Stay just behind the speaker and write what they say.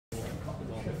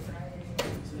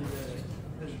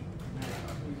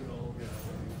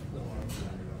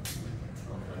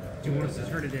Do you want us to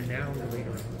turn it in now or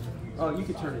later on? Oh, you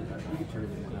could turn it in. You could turn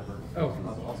it in whenever. Oh,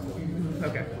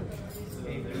 okay.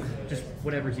 Just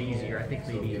whatever's easier. I think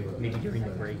maybe during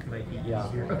the break might be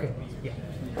easier. Okay. Yeah.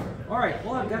 All right.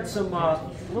 Well, I've got some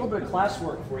a little bit of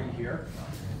classwork for you here.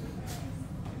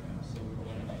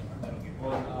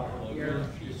 And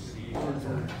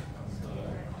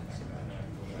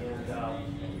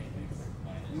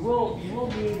you will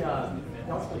need a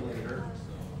calculator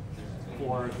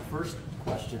for the first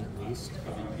question at least.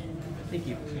 Thank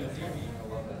you.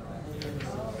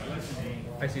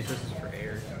 I see. So this is for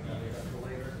air.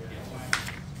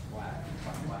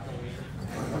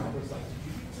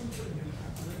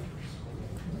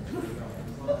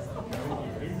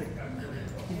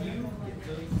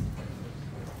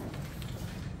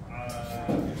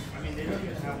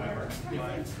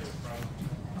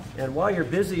 And while you're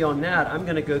busy on that, I'm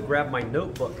going to go grab my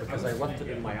notebook because I left it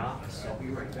in my office. So I'll be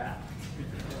right back.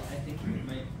 I think you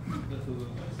might go to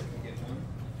get one.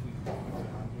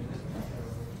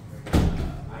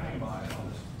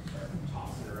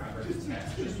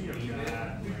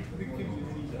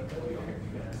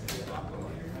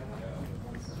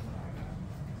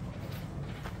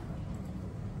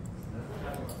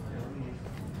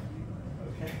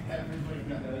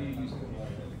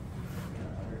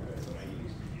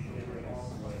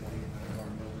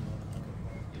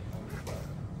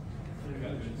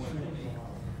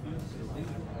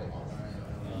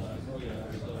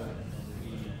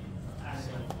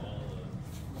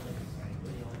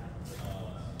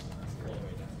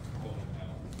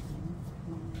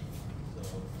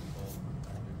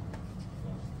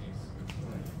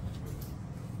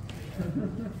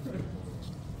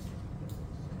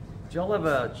 Did y'all have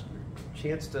a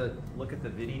chance to look at the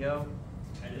video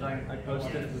that I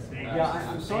posted? Yeah,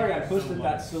 I'm sorry I posted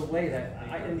that so late.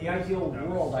 In the ideal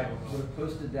world, I would have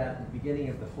posted that at the beginning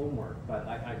of the homework, but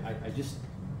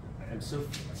I'm so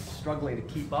struggling to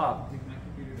keep up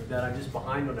that I'm just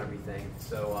behind on everything.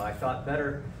 So I thought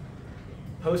better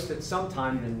post it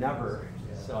sometime than never.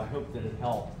 So I hope that it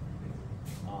helped.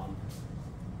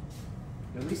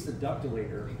 At least the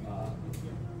ductilator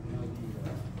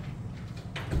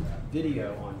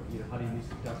video on how to use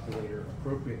the ductilator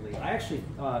appropriately. I actually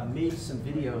made some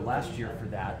video last year for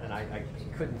that, and I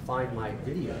couldn't find my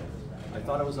video. I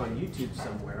thought it was on YouTube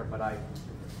somewhere, but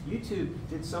YouTube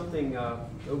did something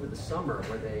over the summer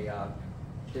where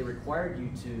they required you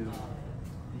to,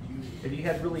 if you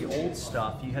had really old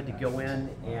stuff, you had to go in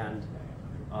and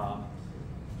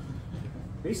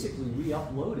basically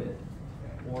re-upload it,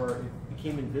 or it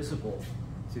became invisible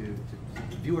to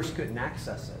viewers couldn't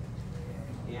access it.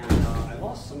 And I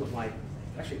lost some of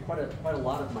actually quite a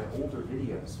lot of my older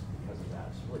videos because of that.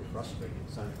 It's really frustrating.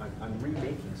 So I'm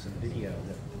remaking some video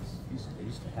that they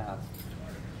used to have.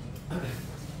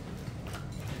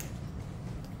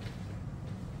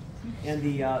 And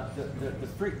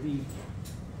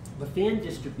the fan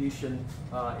distribution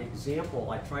example,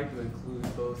 I tried to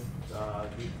include both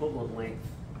the equivalent length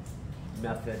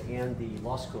method and the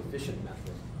loss coefficient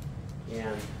method.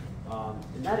 And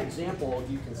in that example,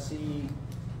 you can see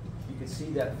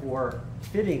that for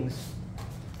fittings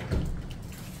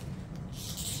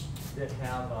that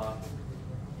have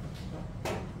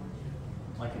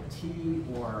like a T,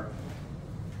 or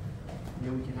we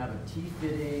can have a T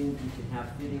fitting. You can have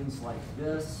fittings like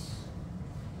this.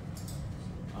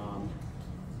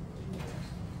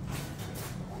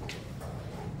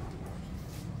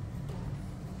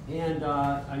 And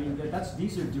I mean,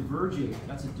 these are diverging.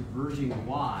 That's a diverging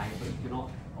Y, but you can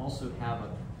also have a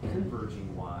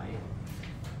converging Y.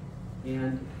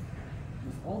 And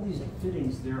with all these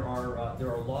fittings, there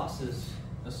are losses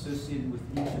associated with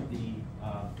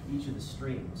each of the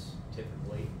streams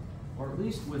typically, or at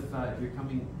least with if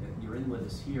your inlet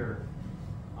is here,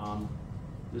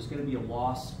 there's going to be a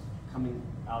loss coming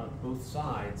out of both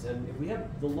sides. And if we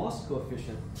have the loss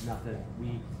coefficient method,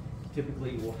 we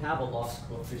typically will have a loss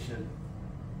coefficient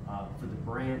for the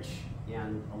branch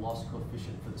and a loss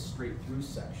coefficient for the straight through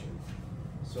section.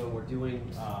 So we're doing,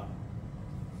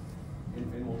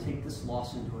 and we'll take this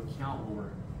loss into account when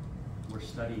we're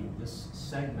studying this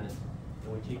segment,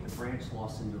 and we take the branch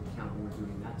loss into account when we're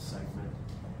doing that segment.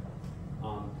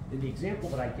 In the example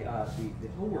that the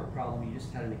homework problem, you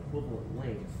just had an equivalent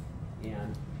length,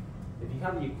 and if you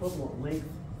have the equivalent length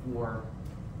for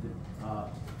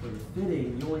the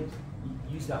fitting, you only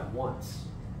use that once.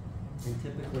 And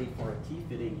typically for a T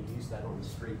fitting, you use that on the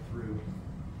straight through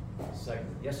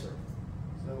segment. Yes, sir?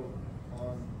 So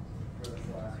for this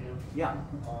last one, yeah.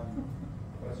 On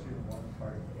question 1,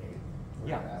 part A, where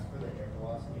yeah. you ask for the air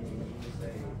velocity, you need to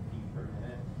say feet per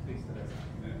minute, instead of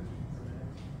feet per minute.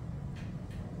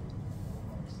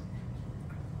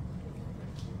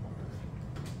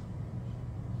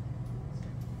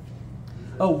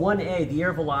 Oh, 1A, the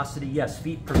air velocity, yes,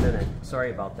 feet per minute. Sorry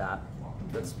about that.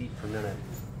 That's feet per minute.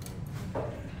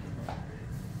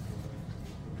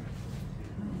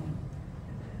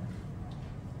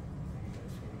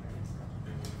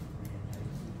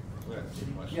 We have two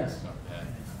questions Yes. about that.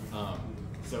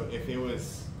 So if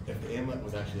the inlet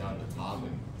was actually on the top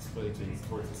and split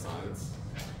towards the sides,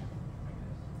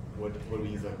 would we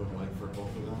use that equivalent length for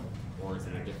both of them? Or is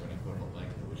it a different equivalent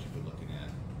length that we should be looking at?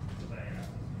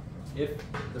 If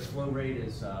the flow rate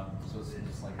is, so it's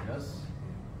just like this,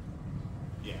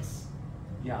 Yes.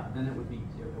 yeah, then it would be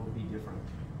different.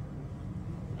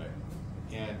 Right.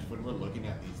 And when we're looking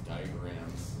at these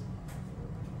diagrams,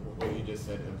 what you just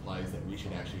said implies that we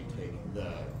should actually take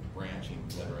the branching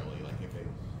literally. Like if it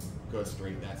goes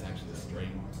straight, that's actually the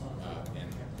string,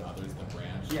 and the other is the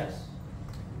branch. Yes.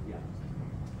 Yeah.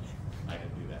 I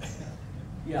didn't do that.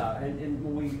 Yeah, and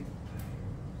when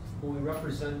we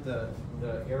represent the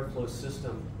airflow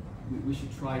system, we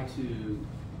should try to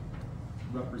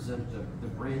represent the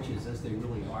branches as they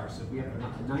really are. So if we have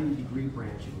a 90-degree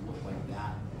branch, it will look like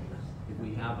that. If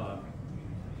we have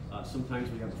sometimes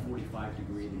we have a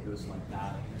 45-degree that goes like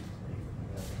that.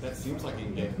 That seems like it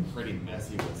can get pretty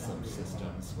messy with some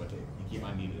systems. You keep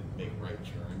on needing to make right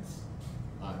turns.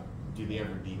 Do they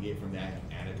ever deviate from that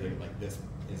and annotate like this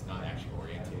is not actually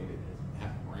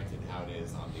oriented how it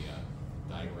is on the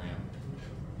diagram?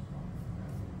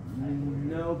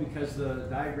 No, because the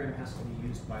diagram has to be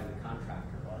used by the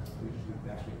contractor.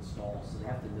 We've actually installed, so they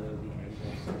have to know the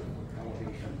angles and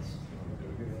elevations.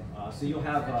 So you'll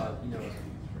have,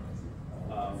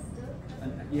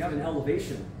 you have an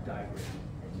elevation diagram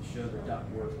to show the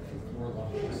ductwork from floor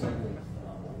level to ceiling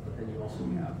level, but then you also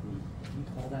have we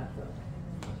call that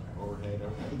Overhead.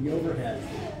 the overhead.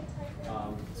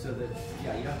 So that,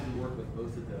 yeah, you have to work with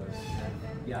both of those. And,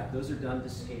 yeah, those are done to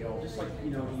scale, just like,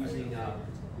 using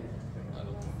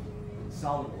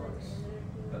SolidWorks.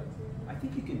 But I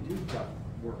think you can do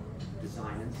ductwork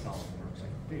design in SolidWorks,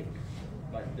 I think.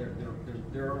 But there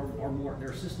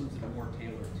are systems that are more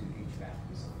tailored to HVAC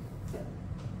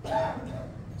design.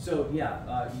 So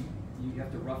yeah, you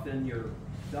have to rough in your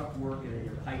ductwork, and then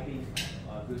your piping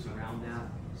goes around that.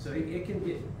 So it can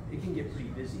get pretty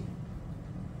busy.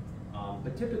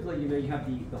 But typically, you have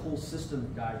the whole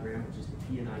system diagram, which is the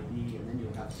P&ID, and then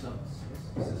you'll have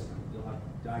subsystems. You'll have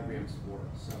diagrams for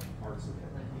some parts of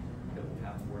it that will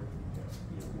have more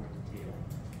detail.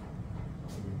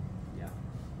 Yeah.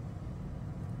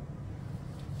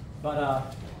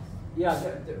 But yeah,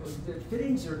 the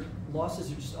fittings or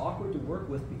losses are just awkward to work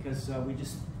with because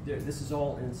this is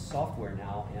all in software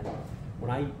now, and when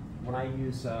I do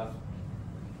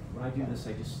this,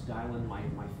 I just dial in my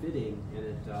fitting, and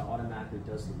it automatically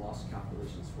does the loss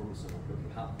calculations for me. So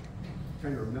I'm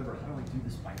trying to remember, how do I do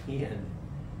this by hand?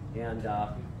 And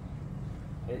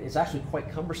it's actually quite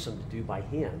cumbersome to do by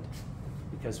hand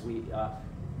because you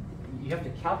have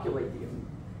to calculate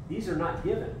these are not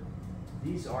given.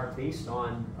 These are based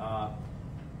on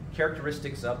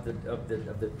characteristics of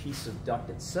the piece of duct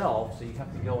itself. So you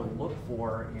have to go and look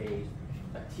for a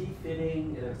T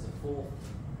fitting, and it's a full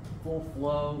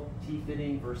flow T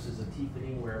fitting versus a T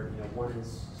fitting where one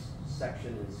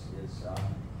section is the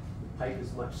pipe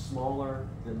is much smaller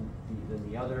than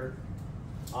the other.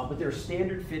 But there are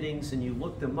standard fittings, and you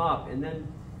look them up, and then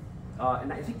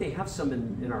and I think they have some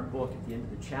in our book at the end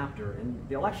of the chapter, and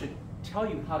they'll actually tell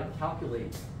you how to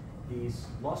calculate these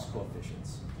loss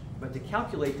coefficients. But to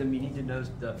calculate them, you need to know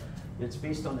it's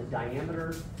based on the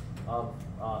diameter of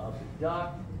the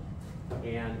duct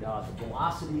and the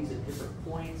velocities at different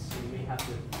points. So you may have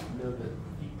to know the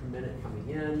feet per minute coming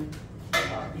in,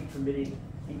 feet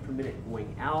per minute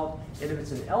going out. And if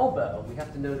it's an elbow, we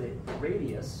have to know the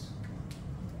radius.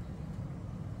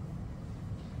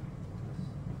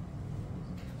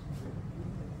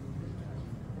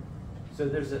 So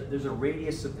there's a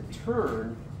radius of the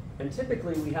turn, and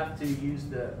typically we have to use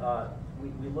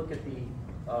we look at the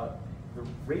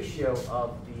ratio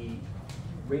of the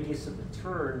radius of the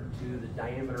turn to the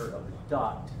diameter of the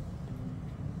duct.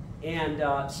 And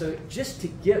so just to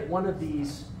get one of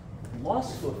these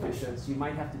loss coefficients, you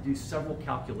might have to do several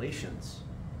calculations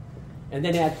and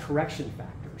then add correction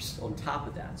factors on top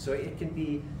of that. So it can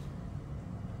be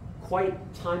quite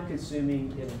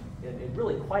time-consuming and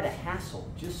really quite a hassle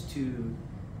just to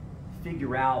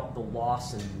figure out the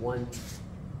loss in one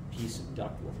piece of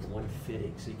ductwork, one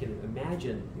fitting. So you can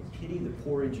imagine pity the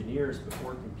poor engineers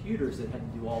before computers that had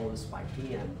to do all of this by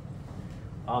hand.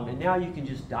 And now you can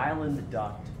just dial in the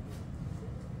duct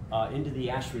into the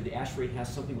ASHRAE. The ASHRAE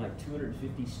has something like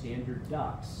 250 standard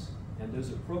ducts, and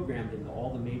those are programmed into all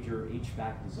the major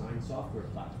HVAC design software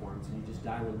platforms, and you just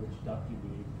dial in which duct you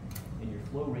need, and your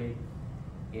flow rate,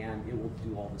 and it will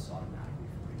do all this automatically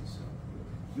for you. So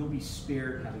you'll be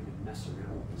spared having to mess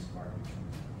around with this garbage.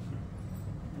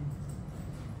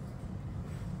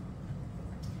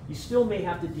 You still may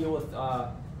have to deal with,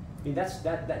 I mean,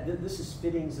 this is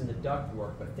fittings and the duct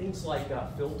work, but things like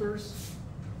filters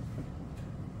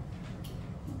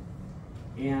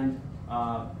and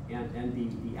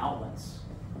the outlets,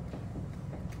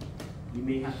 you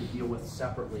may have to deal with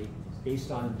separately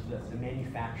based on the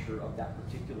manufacturer of that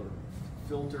particular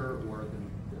filter or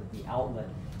the outlet.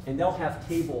 And they'll have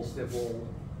tables that will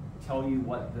tell you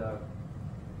what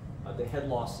the head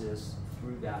loss is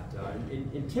through that.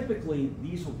 And typically,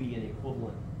 these will be an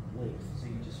equivalent length. So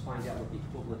you just find out what the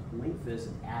equivalent length is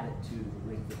and add it to the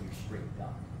length of your straight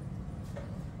duct.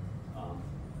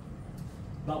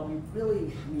 But we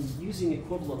really, I mean, using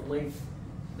equivalent length,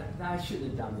 I shouldn't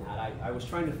have done that. I was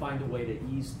trying to find a way to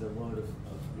ease the load of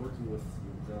working with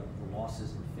the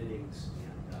losses and fittings,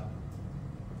 and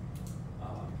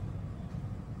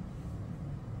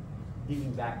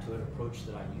digging back to an approach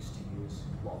that I used to use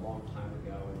a long time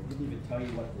ago, and didn't even tell you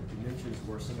what the dimensions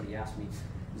were. Somebody asked me,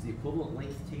 is the equivalent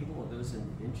length table, are those in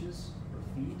inches or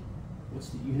feet? What's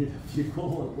the unit of the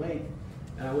equivalent length?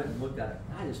 And I went and looked at it.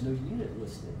 Ah, there's no unit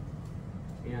listed.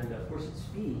 And of course it's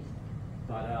feet,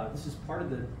 but this is part of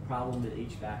the problem in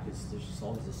HVAC is there's just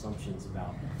all these assumptions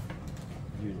about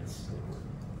units.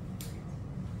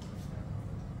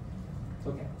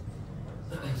 Okay.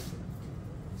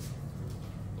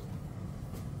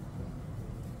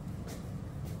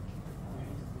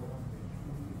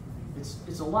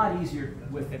 It's a lot easier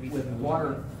with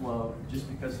water flow just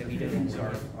because fittings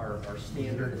are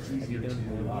standard. It's easier to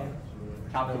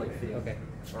calculate fitting, Okay.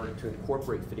 or to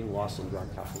incorporate fitting loss into our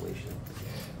calculation.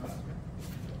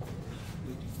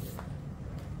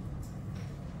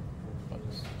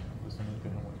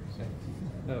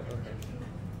 Oh, okay.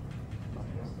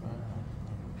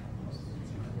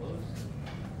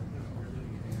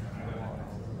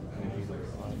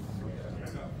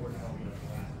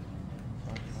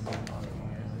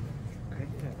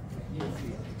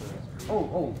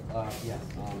 Yeah.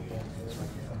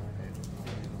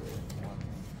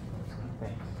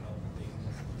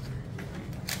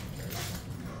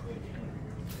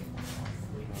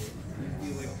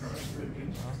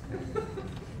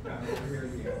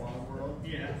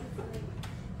 Yeah.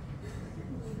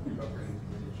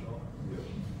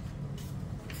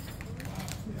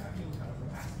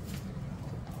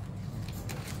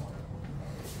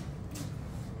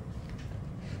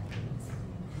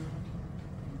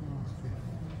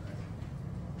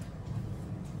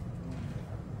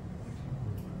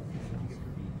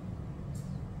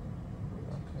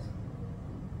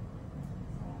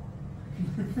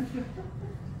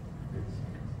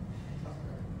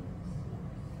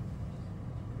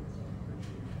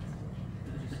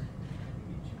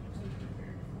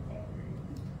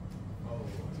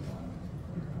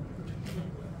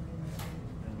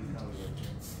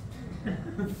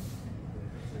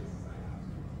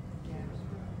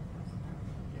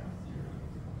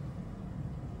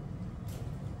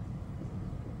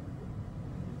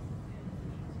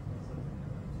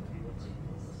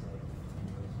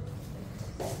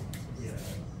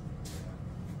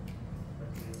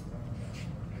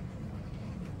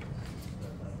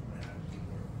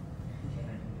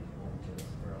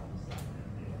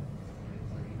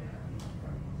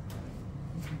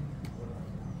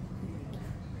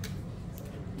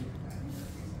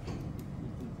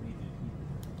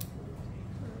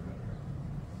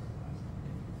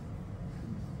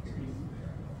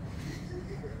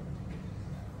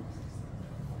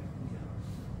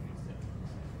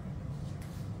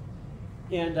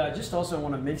 And just also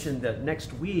want to mention that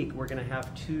next week we're going to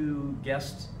have two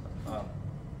guests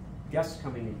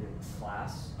coming into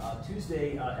class.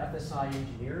 Tuesday, FSI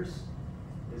Engineers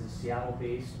is a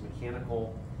Seattle-based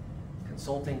mechanical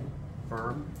consulting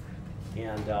firm,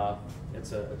 and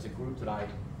it's a group that I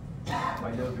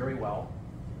know very well.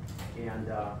 And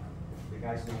the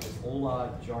guy's name is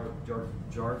Ola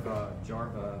Jarva.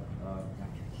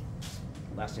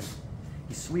 Last name,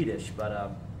 he's Swedish,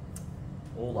 but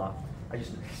Ola. I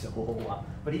just know he's Ola.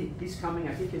 But he's coming.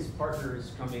 I think his partner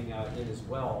is coming in as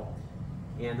well,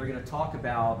 and they're going to talk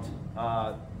about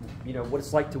what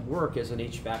it's like to work as an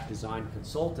HVAC design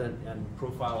consultant and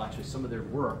profile actually some of their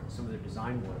work, some of their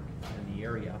design work in the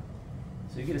area.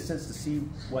 So you get a sense to see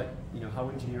what how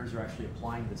engineers are actually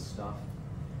applying this stuff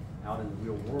out in the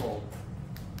real world.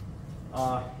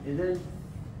 And then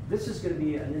this is going to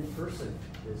be an in-person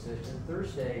visit. And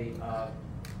Thursday,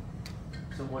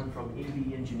 someone from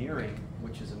AV Engineering,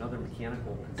 which is another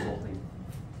mechanical consulting.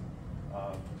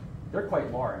 They're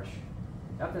quite large.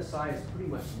 FSI is pretty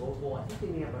much local. I think they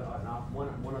may have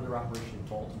one other operation in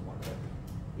Baltimore. But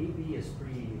AB is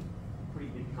pretty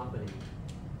big company,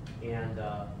 and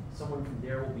someone from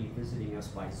there will be visiting us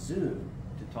by Zoom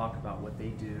to talk about what they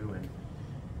do,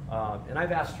 and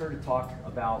I've asked her to talk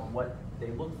about what they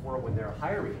look for when they're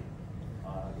hiring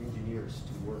engineers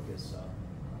to work as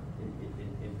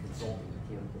in consulting,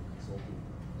 mechanical consulting.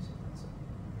 So that's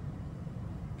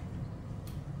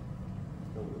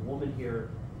the woman here,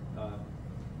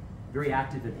 very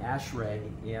active in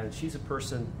ASHRAE, and she's a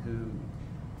person who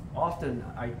often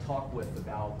I talk with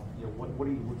about, you know, what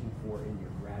are you looking for in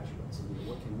your graduates, and you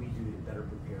know, what can we do to better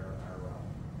prepare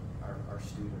our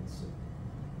students. And,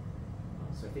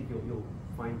 so I think you'll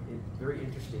find it very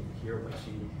interesting to hear what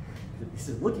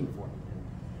she's looking for. And,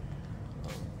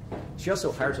 she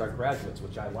also hires our graduates,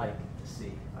 which I like to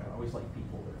see. I always like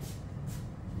people that,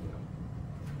 you know,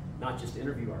 not just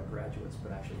interview our graduates,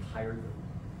 but actually hire them.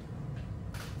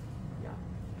 Yeah.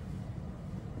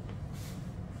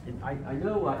 And I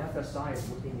know FSI is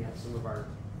looking at some of our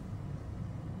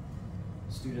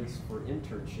students for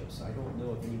internships. I don't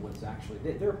know if anyone's actually,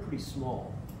 they're pretty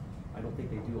small. I don't think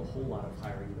they do a whole lot of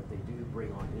hiring, but they do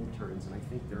bring on interns, and I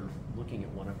think they're looking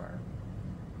at one of our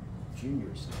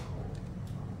juniors now.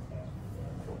 I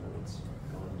don't know what's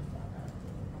going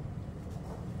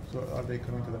on. So are they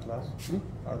coming to the class?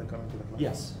 Are they coming to the class?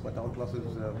 Yes. But our class is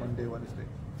Monday, Wednesday.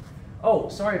 Oh,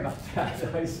 sorry about that.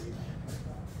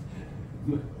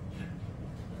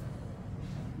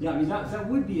 Yeah, I mean, that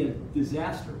would be a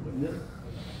disaster, wouldn't it?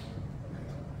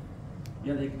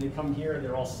 Yeah, they come here and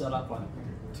they're all set up on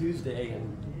Tuesday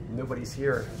and nobody's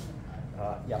here.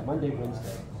 Yeah, Monday,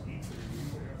 Wednesday.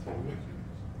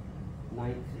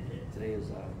 9th. Today is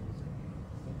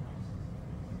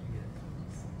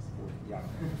yeah.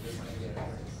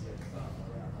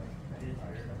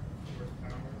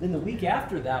 Then the week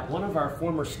after that, one of our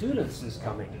former students is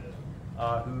coming,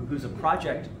 who's a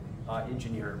project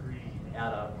engineer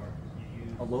at a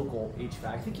local HVAC.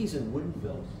 I think he's in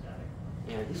Woodinville.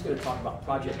 And he's going to talk about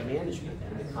project management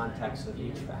in the context of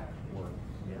HVAC work.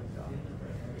 And,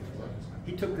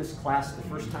 he took this class the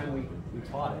first time we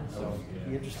taught it, so it'll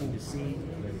be interesting to see.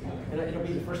 And it'll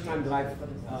be the first time that I've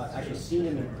actually seen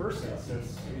him in person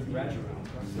since he graduated.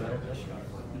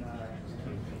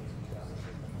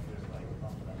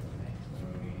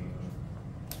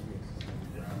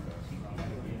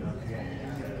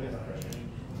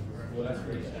 Well, that's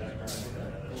great.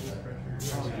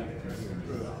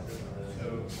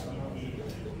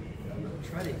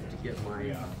 Try to get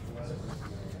my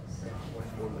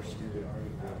former student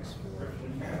works for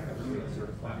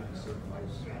certified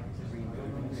green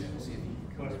buildings. See if he can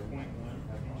come in.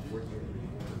 Work here.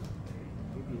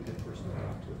 He'd be a good person to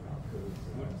talk to about code.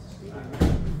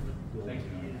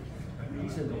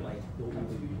 He's into like building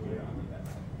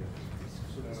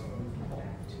so this moving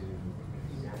back to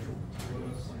natural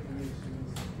materials.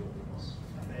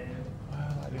 I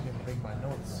didn't bring my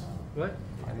notes. What?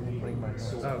 I didn't bring my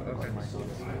notes. Oh, okay.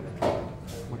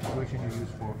 What equation you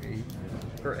use for A?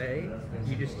 For A,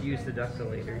 you just use the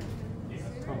ductilator.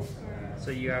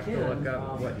 So you have to look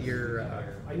up what your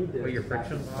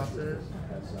friction loss is.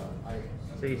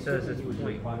 So he says it's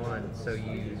 0.1, so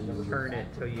you turn it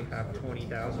till you have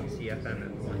 20,000 CFM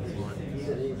at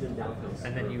 0.1.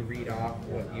 And then you read off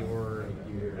what your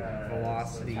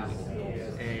velocity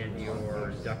and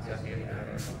your duct diameter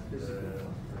are.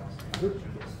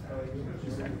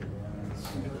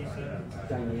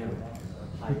 Dynamic.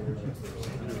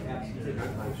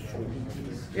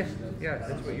 Yeah,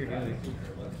 that's what you're doing.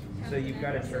 So you've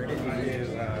got to turn it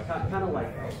into, kind of like,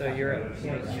 so you're at 0.1,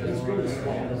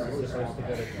 this is supposed to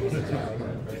go to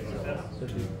 20,000. So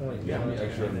do 0.1, and then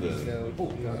you go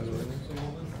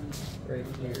right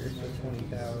here, so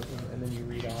 20,000, and then you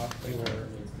read off your,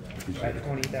 at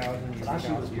 20,000 you read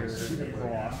off your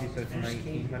velocity, so it's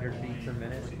 1,900 feet per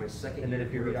minute. And then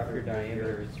if you read off your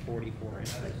diameter, it's 44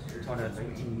 inches. You're talking about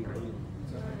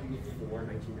 1994,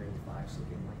 1995,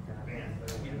 something like that.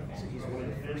 So he's one of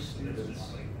the first students.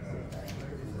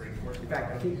 In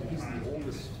fact, I think he's the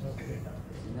oldest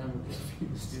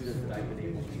student that I've been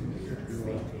able to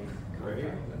maintain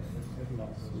contact with.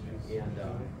 And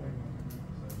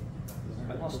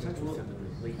I lost touch with him in the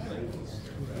late 90s.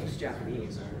 He's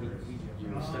Japanese. We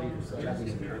studied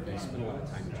Japanese American. He spent a lot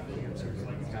of time in Japan, so he's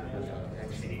got a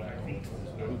connection.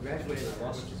 And he graduated in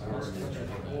Los Angeles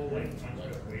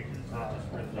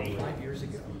 5 years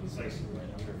ago.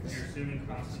 You're assuming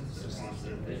constants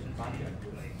of project.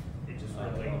 It just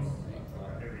relates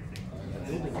everything.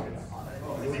 Building an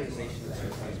organization that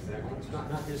certifies Americans,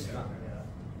 not just not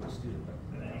a student, but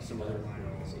some other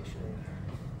organization.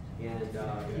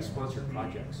 And he sponsored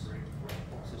projects.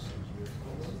 systems years ago.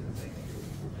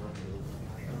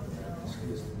 He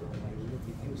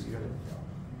was kind of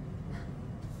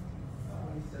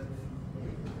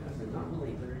not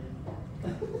really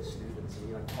students,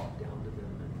 and I talked down to them.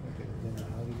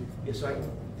 Yeah, so I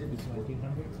did this working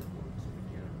on it.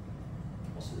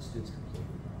 Yeah. Also, the students complained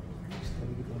about it. It's not like,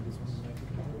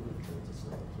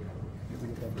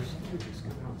 just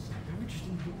come out and say, I'm interested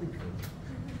in building codes.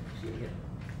 Yeah,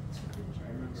 it's not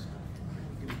engineering stuff.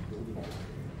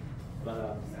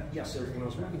 But, yeah, so when I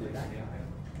was working with that guy,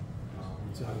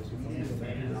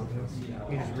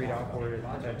 You just read off where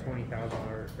that 20,000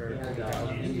 or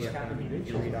 20,000 he just happened to you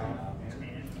mention read off.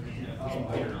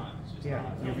 Yeah,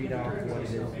 you read off what it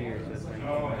is here. So it's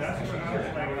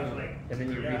like, and then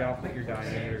you read off what your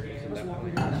diameter is. I was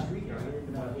walking down the street and I ran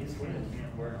into my his friend,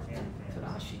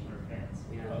 Tadashi.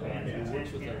 And he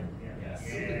works with a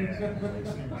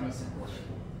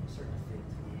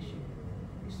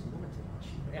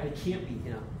and it can't be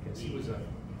him because he was a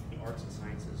arts and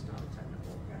sciences, not a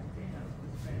technical guy.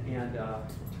 And it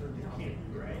turned out that he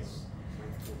was my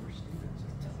former student.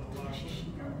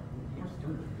 He was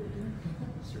doing the building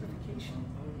certification.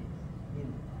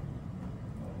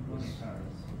 I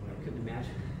couldn't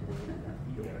imagine going into that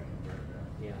field. And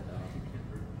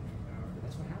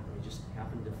that's what happened. I just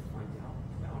happened to find out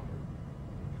about him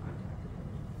and contacted him.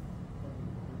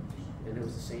 And it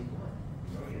was the same one.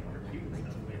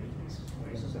 1980s.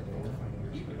 This is like 5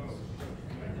 years ago.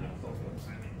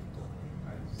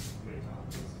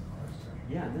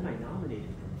 Yeah, and then I nominated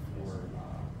him for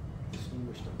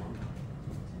Distinguished Alumni,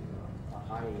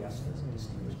 IAS as a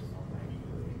Distinguished Alumni.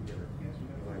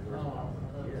 When I learned about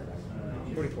what he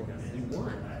did, he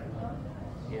won.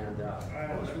 And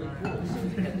that was really cool. So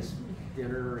he had this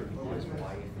dinner and he brought his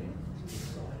wife and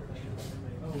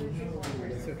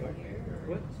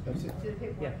What? That's it.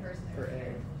 Yeah, for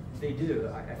A. they do.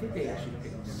 I think they actually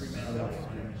picked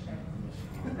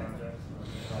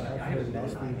I haven't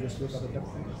Last one, you just look at the depth.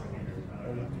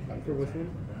 For which one?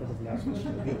 For the last one?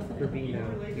 For B, no.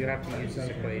 You have to use this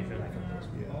equation.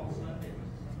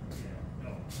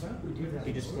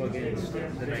 You just plug in the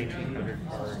 1900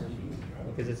 part.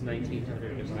 Because it's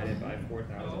 1900 divided by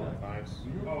 4,005.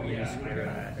 You just square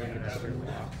that in the other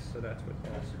box. So that's what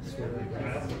that is.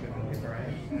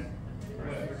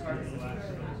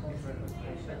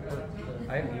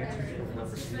 I have the answers for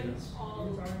number students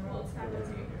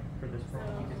for this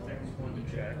problem. You just want to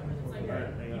check.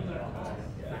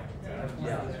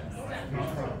 Yeah.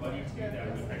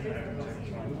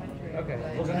 Okay.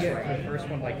 Well, we get the first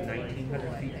one like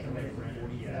 1,900 feet from it.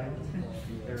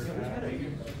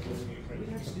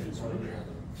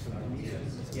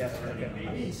 Yes.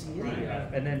 Okay.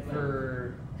 And then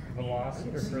for velocity,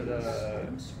 or for the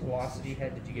velocity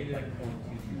head, did you get like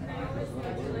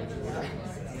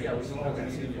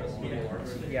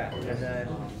 0.225? Yeah,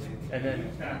 and then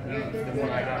the one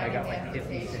I got like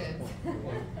 56.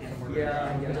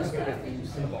 Yeah, that's kind of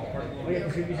things in the ballpark. Oh yeah,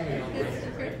 because you're using it on.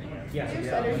 Yeah.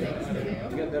 You got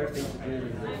better things to do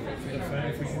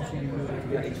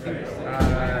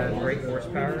than Brake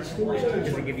horsepower.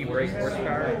 Does it give you brake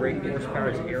horsepower? Brake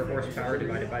horsepower is air horsepower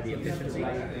divided by the efficiency.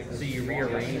 So you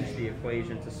rearrange the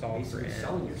equation to solve for N.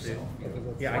 So,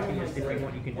 yeah, I can just, if you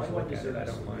want, you can just look at it. I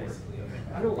don't mind.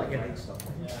 I don't like writing stuff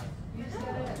like that. You just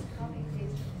gotta copy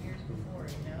paste from years before,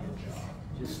 you know?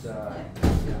 Just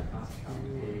copy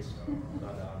paste.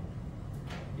 But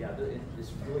yeah,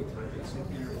 it's really time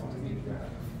consuming to do that.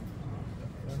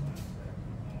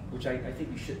 Which I think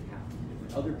you shouldn't have to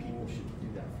do. Other people should do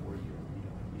that for you.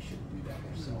 You shouldn't do that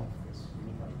yourself. Because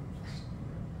anybody can just,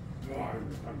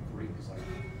 I'm great because I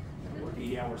work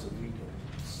 8 hours a week and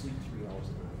sleep 3 hours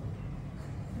a night.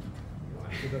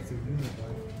 So that's a unit,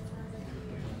 right?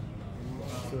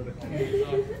 So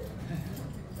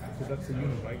that's a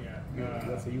unit, right?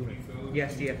 That's a unit.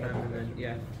 Yes, CFM, and then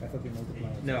yeah. I thought you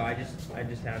multiplied. No, I just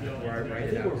have it where I write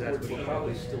it out because that's what he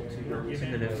probably still too nervous.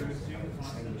 in the notes.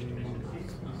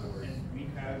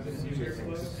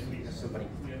 Somebody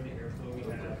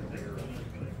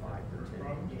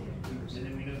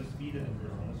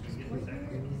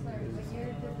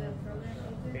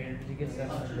Did you get that?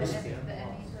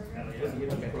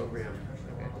 the program.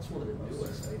 That's one of the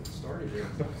newest. They started in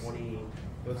 20.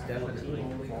 Most definitely.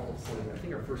 Fall of 20. I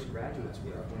think our first graduates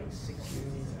were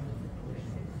 2016.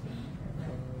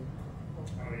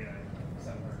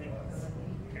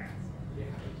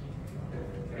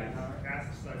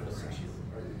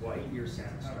 Well, 8 years since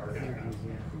it started.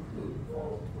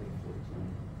 Fall of 2014.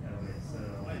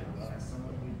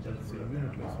 That's a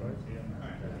unit, right?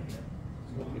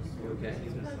 Okay.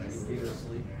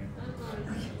 Vigorously.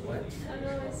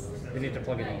 You need to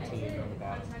plug an 18 on the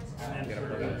bottom. You gotta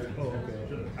plug it. Oh,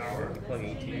 okay. Plug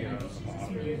 18 on the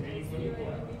bottom.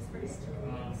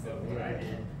 What I did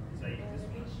is I used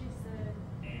this one,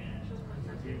 and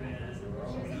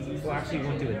Well, actually, you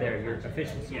won't do it there. Your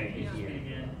efficiency will be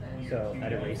here. So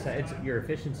at a race, it's your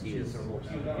efficiency is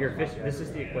This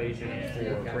is the equation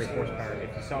for brake horsepower.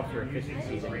 If you solve for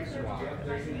efficiency, then you swap.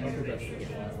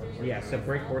 Yeah. So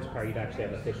brake horsepower, you'd actually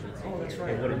have efficiency. Oh, that's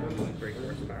right. It wouldn't be brake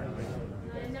horsepower.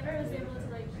 I never was able to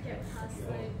like get past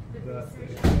like the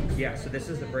research. Yeah. So this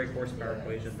is the brake horsepower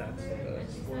equation. That's the.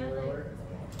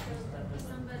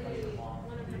 Somebody,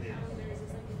 one of her calendars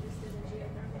is like interested in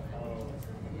geothermal.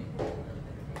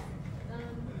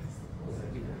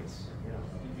 That'd be nice.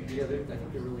 Yeah, I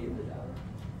think they're really into that,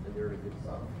 and they're in a good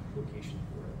location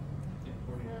for it.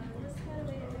 Just kind of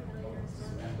waiting to tell you her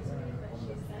story, but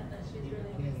she said that she's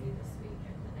really busy this week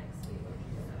and the next week.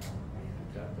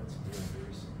 So. That's very,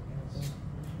 very simple.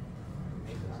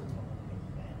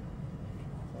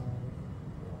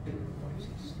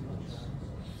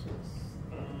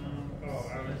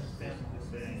 I was basically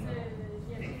saying,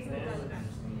 Yeah, she's like that back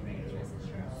to me. I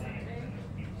messaged her on Friday.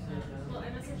 Well, I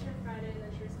messaged her Friday,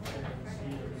 then she responded on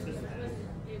Friday. I wasn't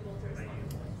able to respond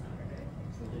until Saturday.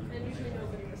 And usually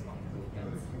nobody responds on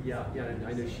weekends. Yeah,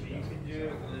 I know she you does. can do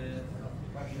it with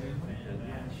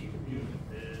she could be with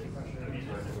this. I mean,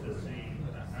 this is the same,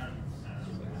 but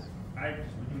I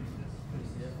just use this.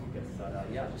 Get that out.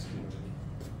 Yeah, just keep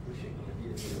pushing. If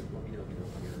you let me know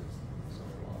when you're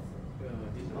somewhere off.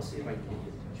 I'll see if I can get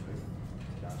you in touch with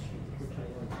Josh.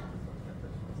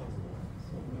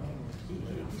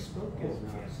 He spoke as a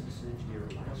citizen engineer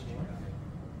last year,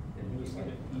 and he was like,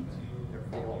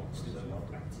 they're all students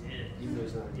welcome. Even though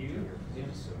he's not an engineer, he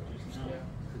was so interesting.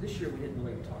 For this year, we didn't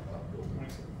really talk about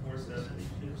buildings.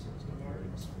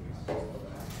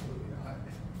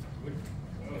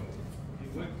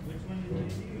 Which one did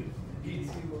you use?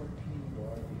 D2 or P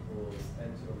bar equals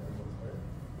N2 over N1 squared.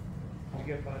 You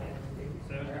get 5.8.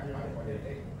 So,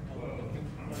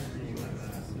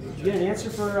 Did you get an answer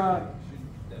for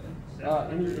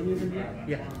any of them yet?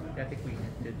 Yeah, I think we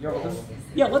did. You're all done?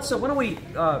 Yeah, let's. Why don't we?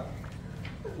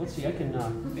 Let's see. I can. Well,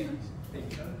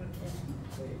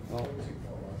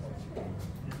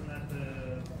 isn't that the?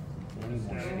 I need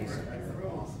more space up here.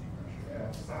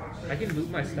 I can move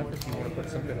my stuff if you want to put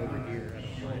something over here.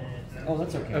 Oh,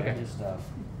 that's okay. Okay. I just. See,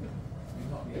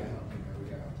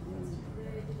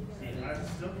 I'm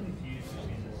still confused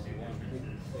between the two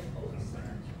entrances. That's a lot of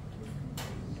steps.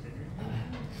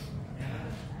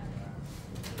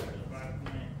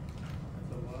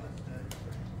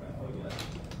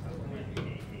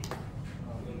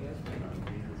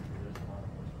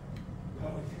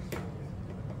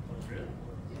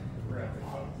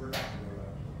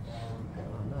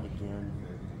 Not again.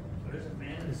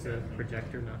 Is the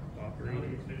projector not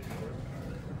operating?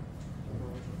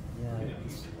 Yeah. It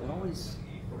always.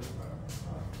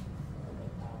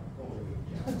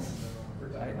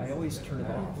 I always turn it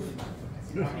off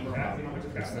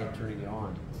instead of turning it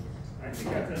on. I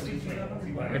think that's at least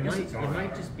like It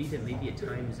might just be that maybe it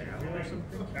times out or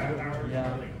something. I don't know.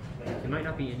 Yeah. It might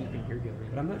not be anything here But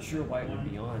going. I'm not sure why it would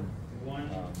be on one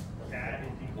cat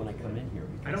is when I come in here.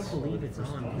 I don't believe it's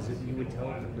on because you would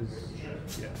tell if it was.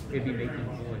 It'd be making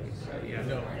noise. So, yeah.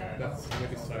 No, that's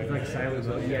like a silent. Like silent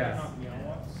mode. Yeah.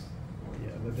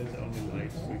 Yeah, but there's only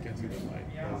light, so we can see the light.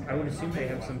 I would assume they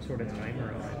have some sort of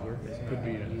timer on it. Or if it's not Could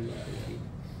be, yeah. used,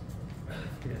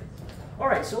 yeah. All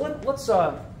right, so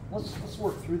let's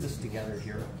work through this together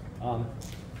here. So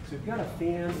we've got a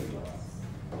fan.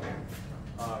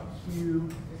 Q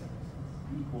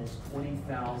equals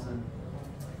 20,000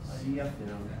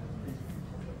 CFM.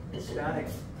 Static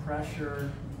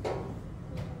pressure.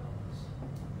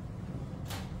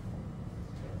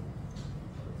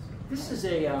 This is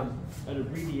an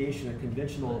abbreviation, a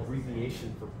conventional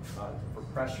abbreviation for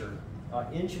pressure.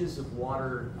 Inches of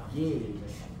water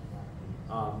gauge.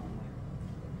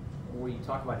 When you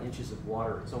talk about inches of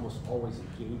water, it's almost always a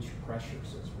gauge pressure,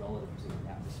 so it's relative to the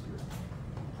atmospheric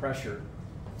pressure.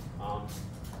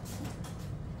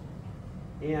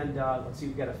 Let's see,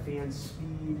 we've got a fan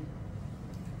speed.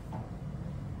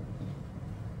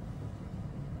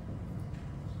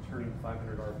 Turning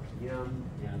 500 RPM,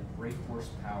 and brake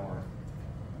horsepower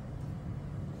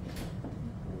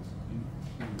equals EP.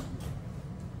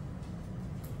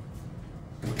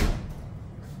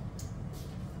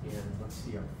 And let's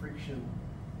see, our friction.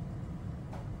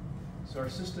 So our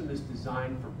system is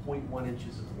designed for 0.1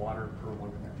 inches of water per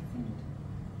 100 feet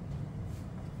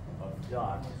of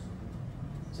duct.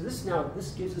 So this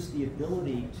gives us the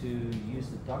ability to use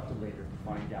the ductilator to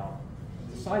find out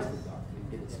the size of the duct.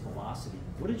 get its velocity.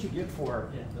 What did you get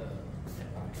for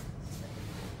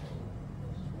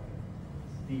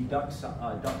the duct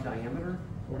diameter?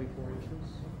 44 inches.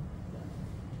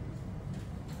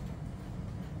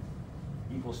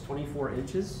 Equals 24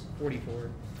 inches? 44.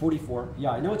 44.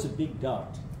 Yeah, I know it's a big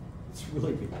duct. It's a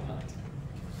really big duct.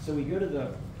 So we go to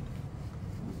the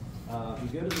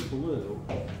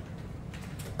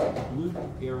blue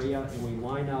area, and we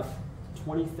line up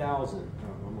 20,000.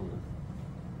 Oh, I'm on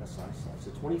the SI side.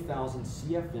 So 20,000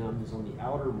 CFM is on the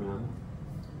outer rim,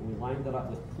 and we line that up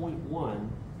with 0.1.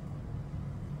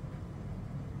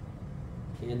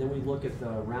 And then we look at the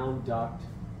round duct,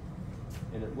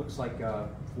 and it looks like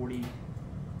 40,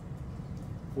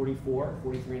 44,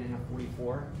 43 and a half,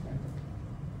 44.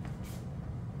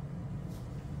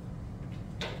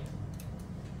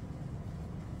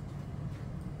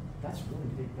 That's really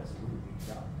big, that's a really big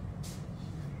duct.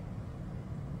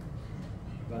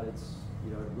 But it's,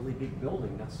 you know, a really big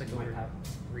building. That's Like you might have.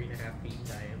 3.5 feet in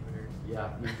diameter. Yeah,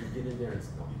 you can get in there and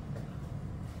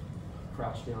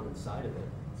crouch down inside of it.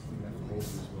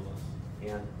 Bruce Willis.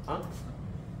 And, huh?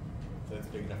 So it's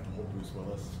big enough to hold Bruce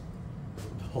Willis.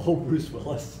 The whole Bruce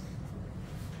Willis.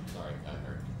 Sorry, I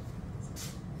heard.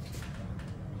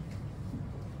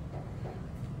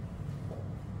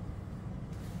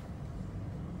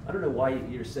 I don't know why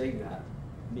you're saying that.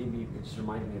 Maybe it just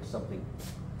reminded me of something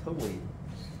totally,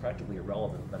 practically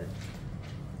irrelevant, but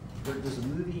there's a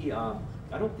movie, I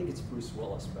don't think it's Bruce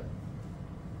Willis, but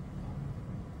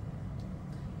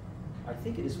I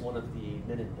think it is one of the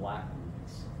Men in Black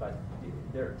movies, but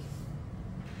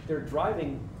they're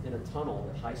driving in a tunnel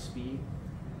at high speed.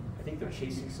 I think they're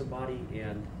chasing somebody,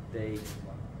 and they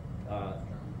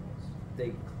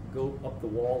go up the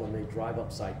wall and they drive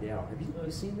upside down. Have you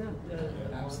seen that?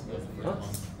 Huh?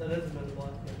 That is Men in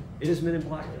Black. It is Men in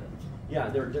Black. Yeah,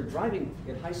 they're driving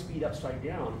at high speed upside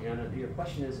down, and the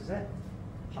question is that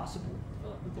possible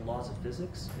with the laws of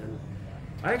physics? And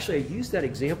I used that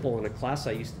example in a class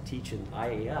I used to teach in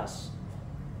IAS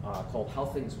called How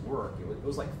Things Work. It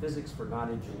was like physics for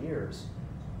non-engineers,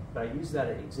 but I used that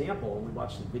example, and we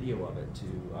watched the video of it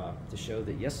to show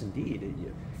that yes, indeed,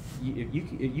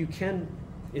 you can,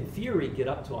 in theory, get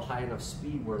up to a high enough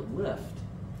speed where the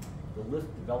lift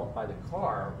developed by the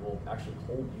car will actually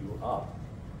hold you up,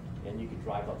 and you can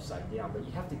drive upside down, but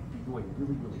you have to be going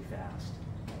really, really fast.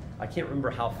 I can't remember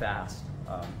how fast,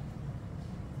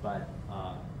 but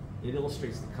it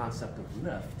illustrates the concept of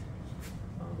lift.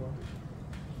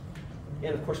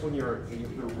 And of course, when you're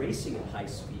racing at high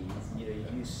speed, you know, you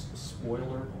use a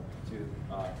spoiler to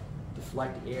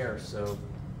deflect air, so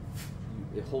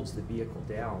it holds the vehicle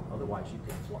down. Otherwise, you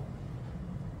could fly.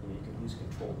 You could lose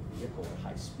control of the vehicle at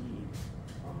high speed.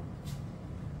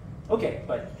 Okay,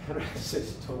 but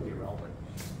it's totally irrelevant.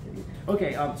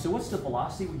 Okay, so what's the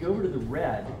velocity? We go over to the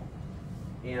red,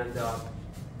 and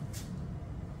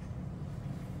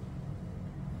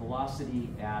velocity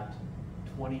at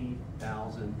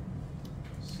 20,000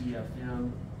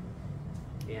 CFM,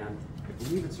 and I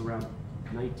believe it's around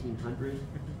 1900.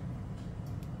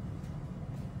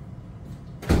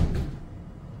 Did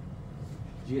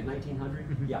you get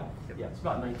 1900? Yeah, yeah, it's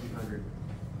about 1900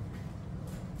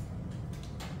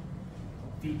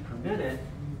 feet per minute.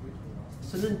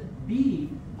 So then B,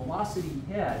 velocity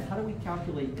head, how do we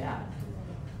calculate that?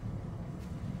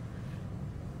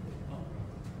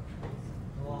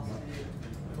 Velocity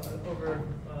over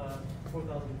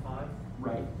 4,005.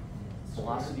 Right.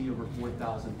 Velocity over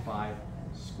 4,005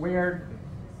 squared,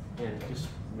 and just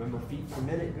remember feet per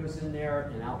minute goes in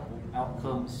there, and out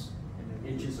comes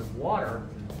inches of water.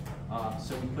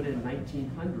 So we put in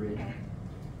 1900.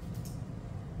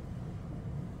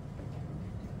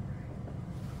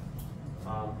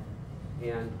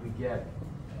 And we get,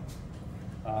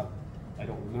 I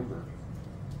don't remember,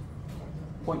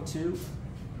 0.2?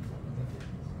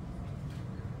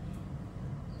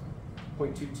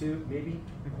 0.22 maybe?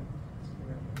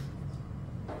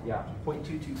 Yeah,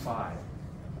 0.225.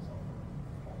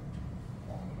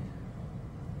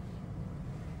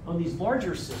 On these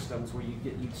larger systems where you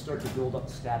start to build up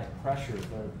static pressure,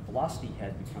 the velocity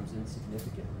head becomes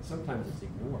insignificant. And sometimes it's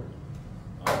ignored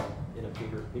in a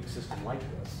big system like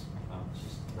this. It's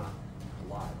just not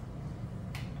alive.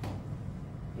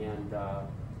 And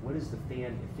what is the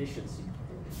fan efficiency?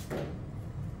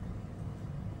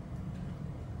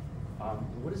 How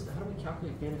do we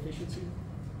calculate fan efficiency?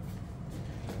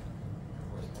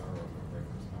 Horsepower over brake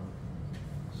horsepower.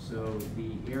 So the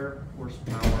air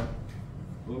horsepower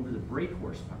over the brake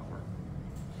horsepower.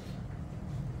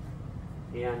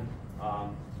 And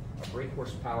brake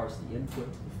horsepower is the input.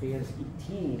 The fan is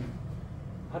 18.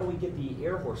 How do we get the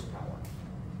air horsepower?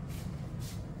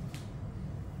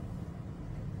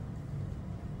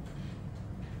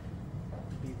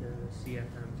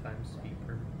 CFM times speed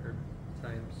per, or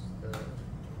times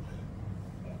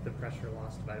the pressure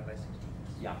loss divided by 60.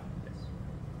 Yeah. Yes.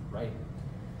 Right?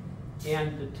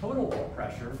 And the total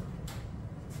pressure,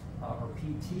 or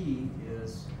PT,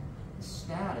 is the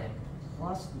static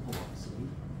plus the velocity.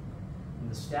 And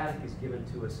the static is given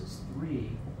to us as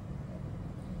 3.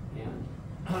 And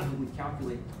we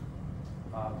calculate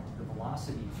the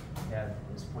velocity head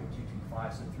is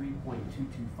 0.225, so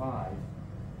 3.225.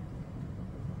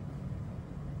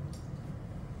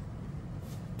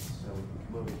 So we can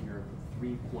come over here,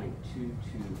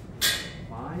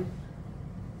 3.225.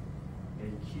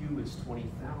 And Q is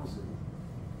 20,000.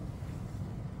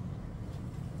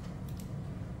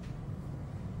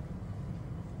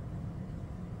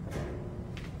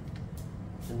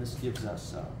 And this gives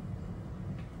us,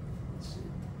 let's see,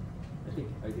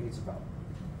 I think it's about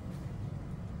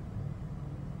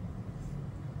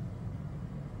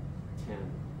 10,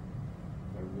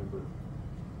 if I remember.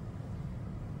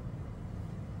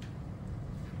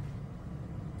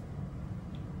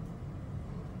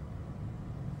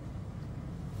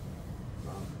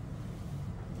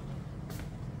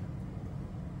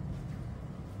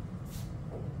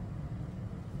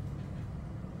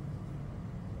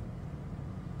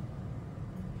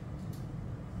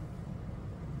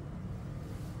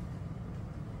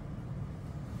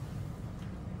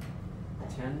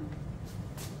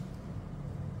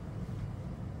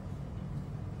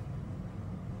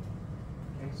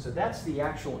 So that's the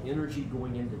actual energy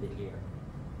going into the air.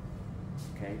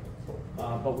 Okay,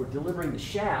 but we're delivering the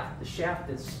shaft. The shaft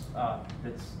that's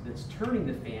turning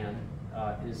the fan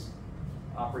is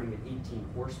operating at 18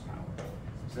 horsepower.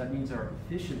 So that means our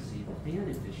efficiency, the fan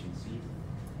efficiency,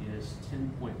 is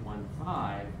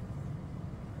 10.15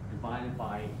 divided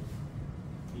by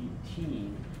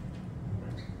 18,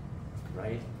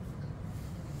 right?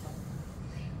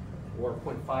 Or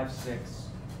 0.56.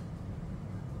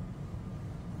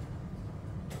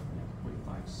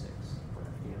 0.56 for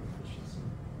our fan efficiency.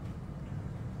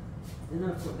 And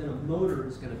then a motor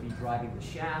is going to be driving the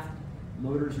shaft.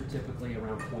 Motors are typically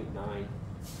around 0.9.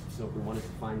 So if we wanted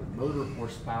to find the motor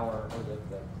horsepower or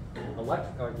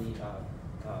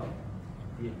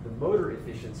the motor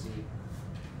efficiency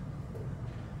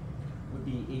would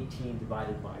be 18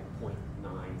 divided by 0.9,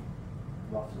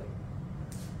 roughly.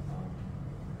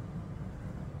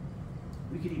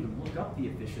 We could even look up the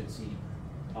efficiency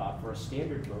for a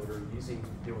standard motor using,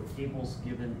 there were tables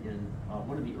given in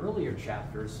one of the earlier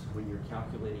chapters when you're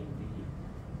calculating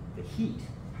the heat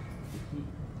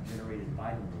generated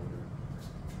by the motor.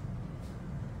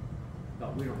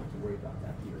 But we don't have to worry about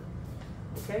that here.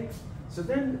 Okay, so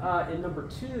then in number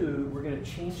 2, we're going to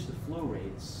change the flow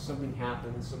rates. Something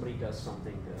happens, somebody does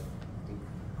something to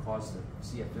cause the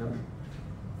CFM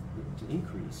to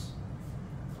increase.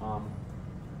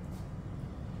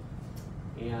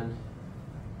 And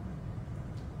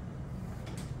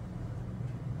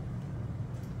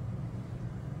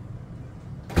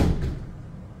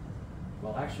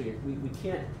well, actually, we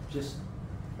can't just,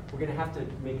 we're going to have to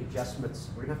make adjustments.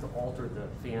 We're going to have to alter the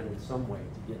fan in some way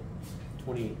to get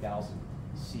 28,000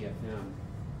 CFM.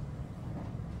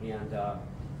 And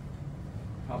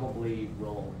probably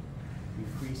will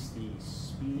increase the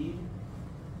speed,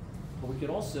 but we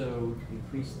could also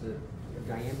increase the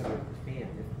diameter of the fan.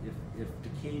 If the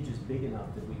cage is big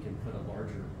enough that we can put a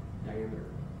larger diameter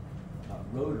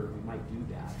rotor, we might do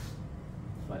that.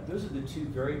 But those are the 2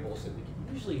 variables that we can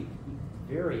usually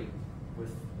vary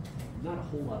with not a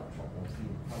whole lot of trouble. It's the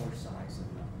impeller size and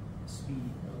the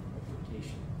speed of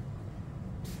rotation.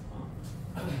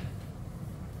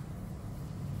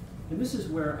 And this is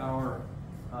where our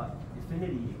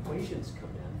affinity equations come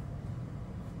in.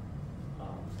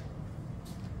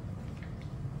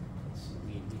 Let's see,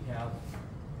 we have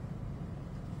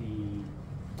the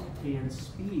fan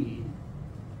speed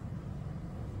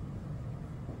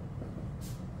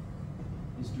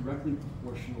is directly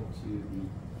proportional to the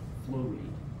flow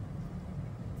rate.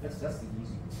 That's the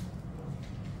easy one.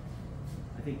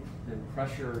 I think then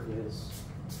pressure is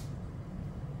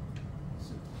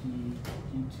so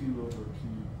P2 over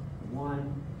P1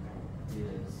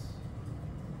 is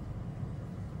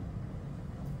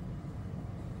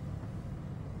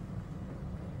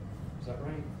that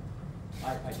right?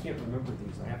 I can't remember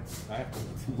these. I have to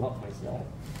look them up myself.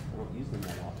 I don't use them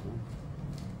that often.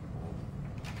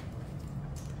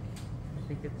 I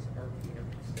think it's RPM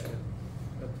instead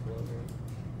of flow rate.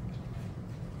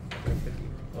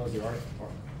 Oh, the art.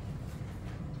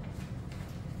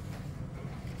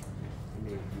 I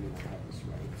may not have this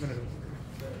right.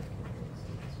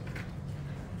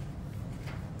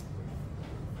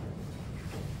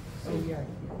 Oh yeah.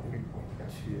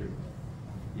 2.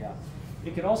 Yeah.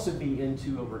 It could also be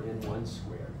N2 over N1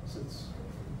 squared, since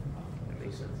That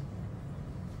makes sense.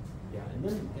 yeah, and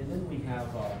then we have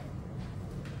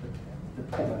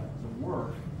the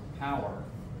work power.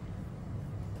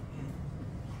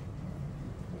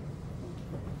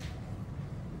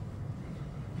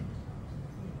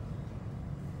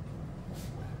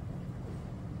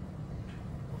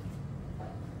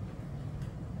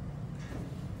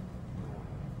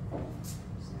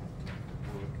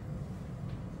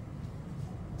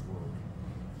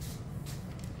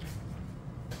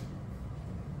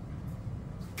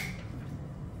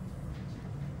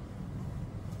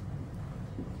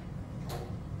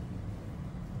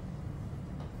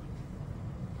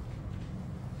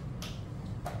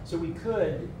 So we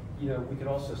could, we could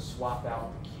also swap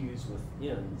out the Q's with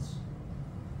N's.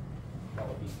 That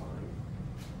would be fine.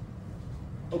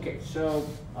 Okay, so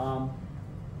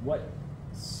what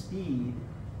speed?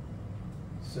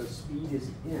 So speed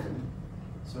is N.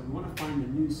 So we want to find the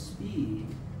new speed,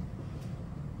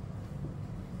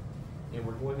 and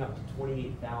we're going up to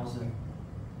 28,000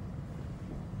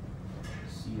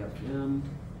 CFM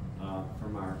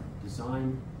from our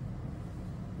design.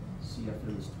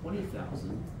 CFM is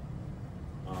 20,000.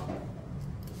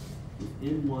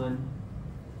 N1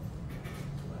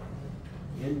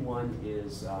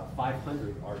 is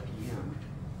 500 RPM.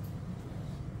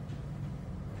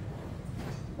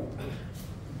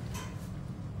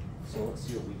 So let's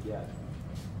see what we get.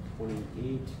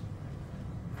 28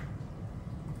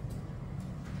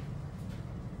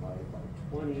 divided by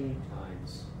 20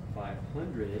 times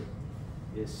 500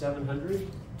 is 700.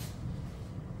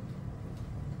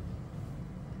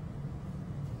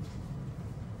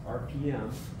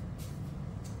 RPM,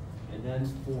 and then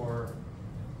for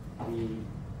the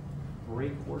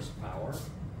brake horsepower,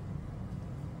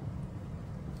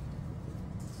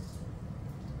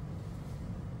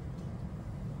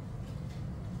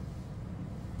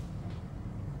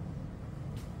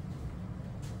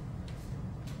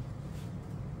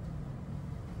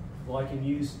 well, I can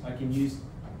use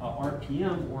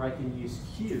RPM, or I can use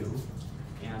Q,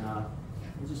 and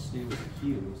we'll just stay with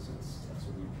Q since that's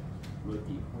what we wrote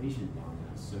the equation down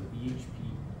as. So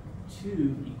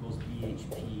BHP2 equals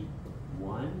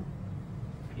BHP1,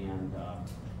 and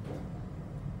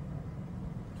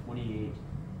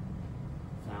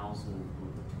 28,000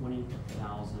 over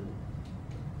 20,000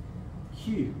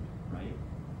 cubed, right?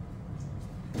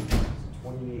 So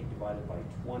 28 divided by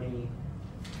 20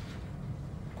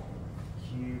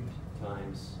 cubed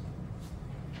times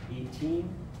 18.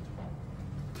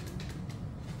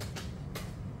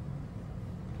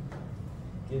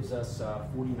 Gives us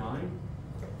 49.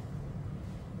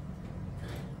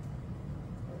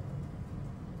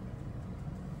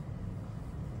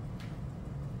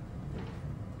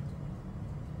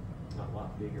 Not a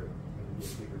lot bigger, going to be a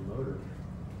bigger motor.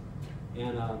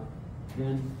 And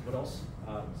then what else?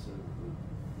 So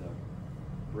the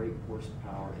brake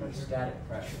horsepower and static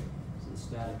pressure. So the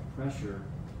static pressure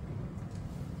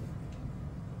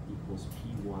equals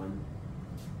P1,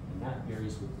 and that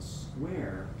varies with the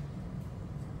square.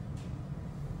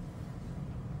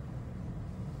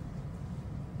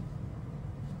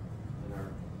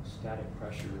 Static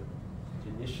pressure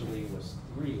initially was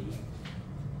 3.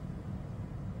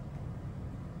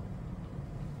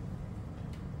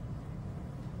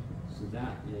 So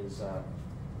that is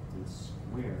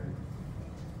squared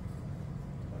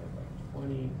divided by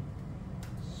 20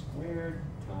 squared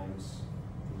times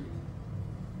 3.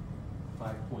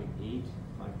 5.8,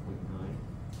 5.9,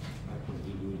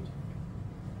 5.88.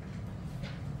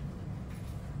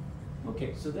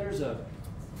 Okay, so there's a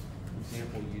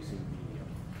example using the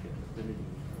affinity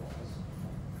laws.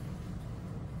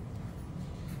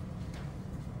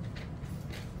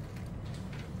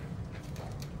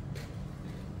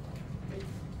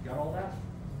 Got all that?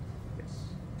 Yes.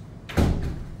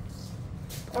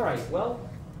 All right, well,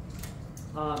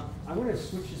 I want to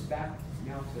switch this back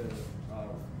now to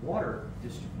water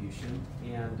distribution,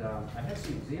 and I had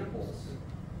some examples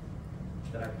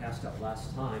that I passed out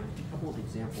last time, a couple of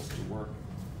examples to work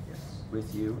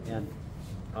with you, and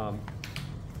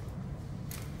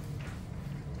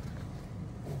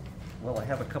well, I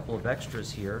have a couple of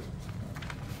extras here.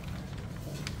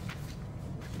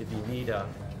 If you need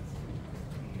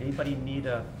anybody need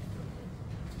a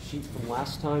sheet from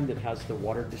last time that has the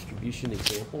water distribution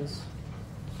examples?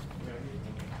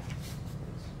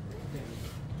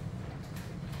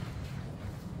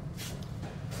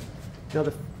 Now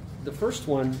the first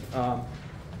one, I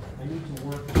need to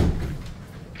work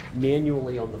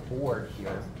manually on the board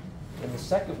here. And the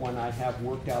second one I have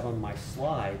worked out on my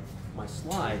slides.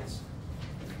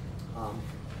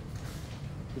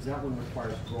 because that one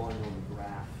requires drawing on the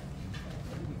graph.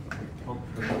 Pump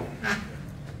code.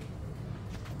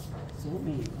 So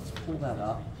let's pull that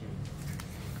up,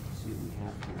 see what we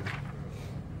have here.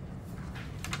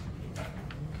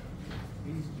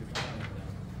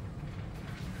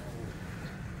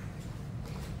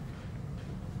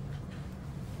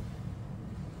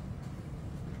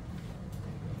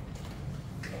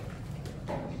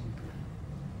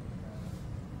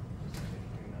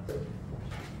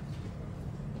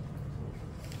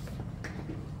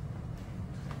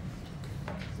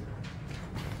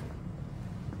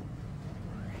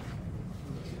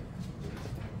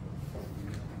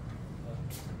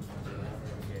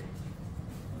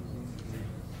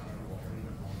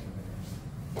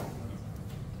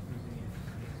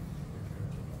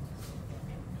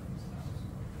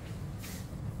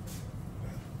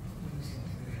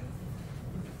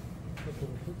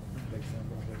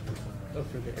 Oh,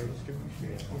 for the air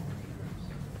distribution?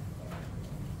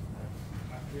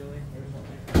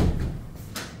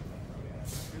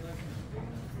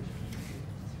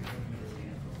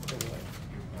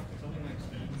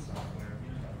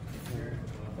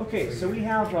 Okay, so we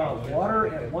have water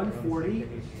at 140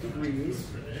 degrees.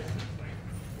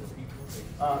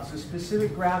 So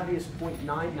specific gravity is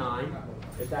 0.99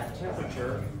 at that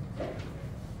temperature.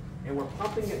 And we're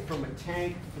pumping it from a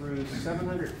tank through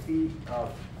 700 feet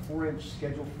of 4-inch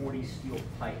Schedule 40 steel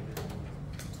pipe.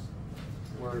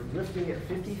 We're lifting it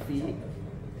 50 feet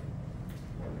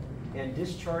and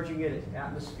discharging it at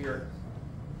atmospheric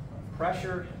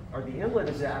pressure, or the inlet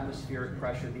is atmospheric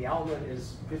pressure, the outlet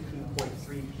is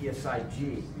 15.3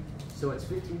 psi-G. So it's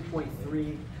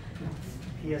 15.3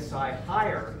 psi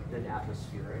higher than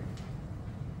atmospheric.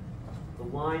 The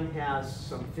line has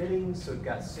some fittings, so we've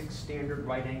got 6 standard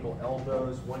right angle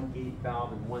elbows, 1 gate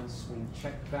valve and 1 swing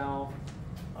check valve,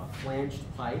 a flanged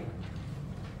pipe,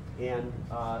 and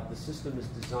the system is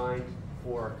designed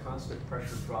for a constant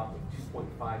pressure drop of 2.5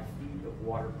 feet of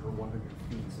water per 100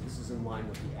 feet. So this is in line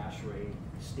with the ASHRAE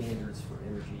standards for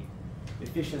energy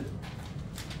efficient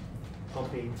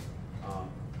pumping.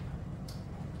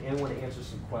 And I want to answer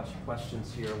some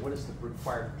questions here. What is the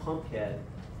required pump head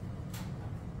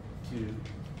to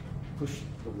push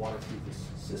the water through this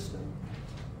system?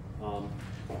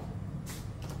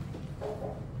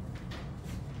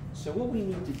 So what we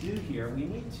need to do here, we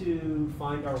need to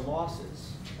find our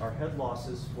losses, our head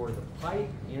losses for the pipe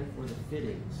and for the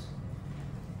fittings.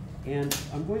 And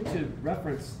I'm going to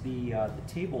reference the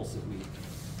tables that we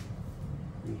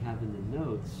have in the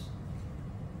notes.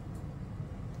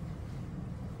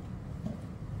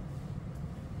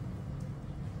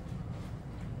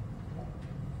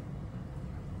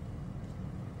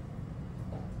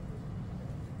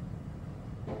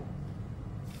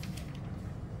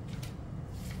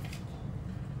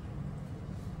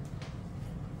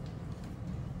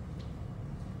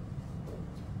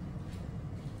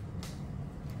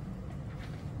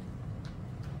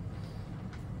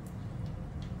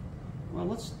 Well,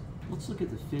 let's look at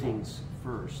the fittings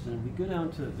first. And we go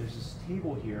down to, there's this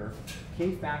table here,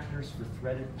 K factors for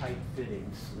threaded pipe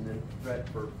fittings, and then thread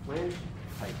for flange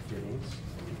pipe fittings.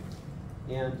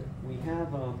 And we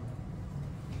have,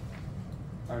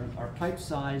 our pipe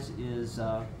size is,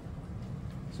 so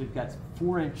we've got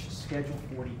 4-inch Schedule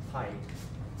 40 pipe.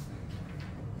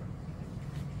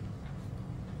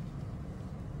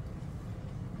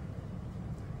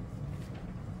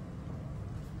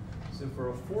 So for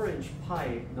a 4-inch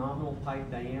pipe, nominal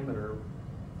pipe diameter,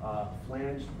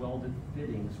 flanged welded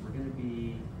fittings, we're going to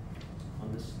be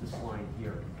on this line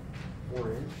here,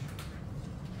 4-inch.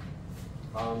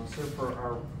 So for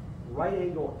our right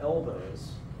angle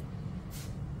elbows,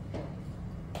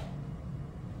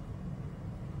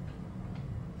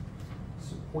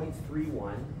 so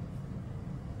 0.31.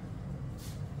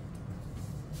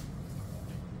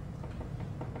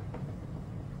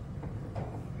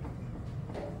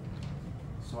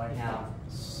 So I have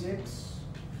 6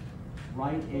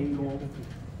 right angle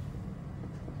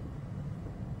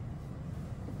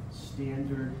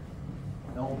standard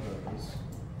elbows.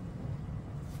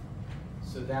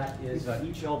 So that is,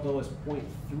 each elbow is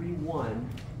 0.31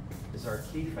 is our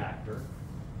K factor.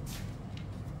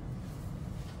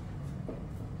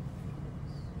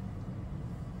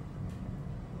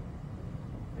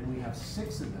 And we have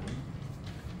 6 of them.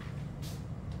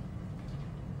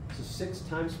 So 6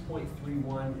 times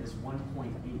 0.31 is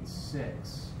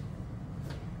 1.86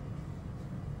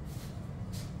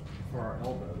 for our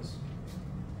elbows.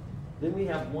 Then we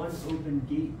have 1 open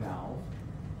gate valve.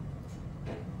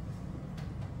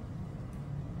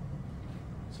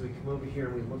 So we come over here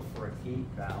and we look for a gate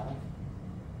valve.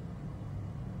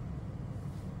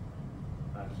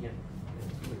 I can't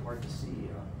hard to see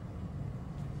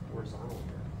horizontal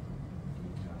here.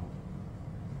 Gate valve.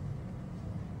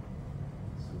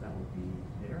 So that would be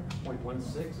there.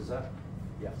 0.16, is that?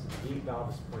 Yes, the gate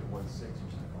valve is 0.16, or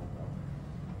something like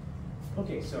that.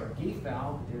 Okay, so our gate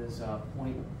valve is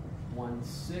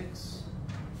 0.16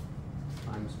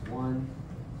 times 1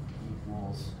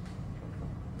 equals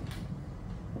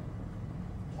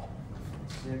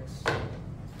 6.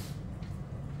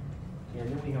 And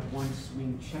then we have one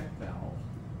swing check valve.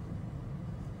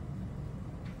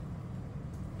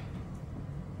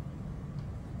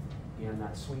 And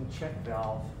that swing check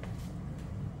valve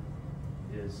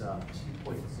is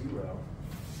 2.0.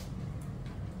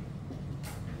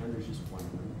 And there's just one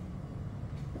of them.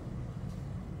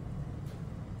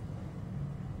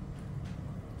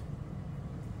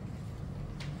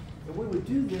 And we would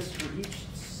do this for each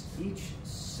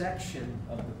section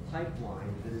of the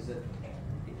pipeline that is at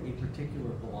a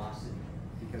particular velocity,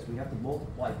 because we have to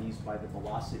multiply these by the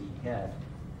velocity head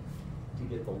to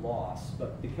get the loss.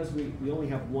 But because we only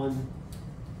have one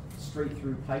straight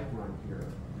through pipe run here,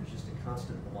 there's just a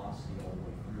constant velocity all the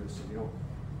way through,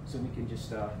 so we can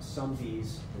just sum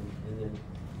these and then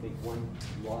make one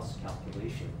loss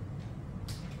calculation.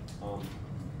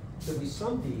 So we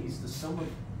sum these, the sum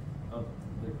of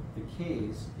the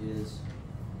K's is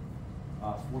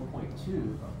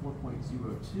 4.02.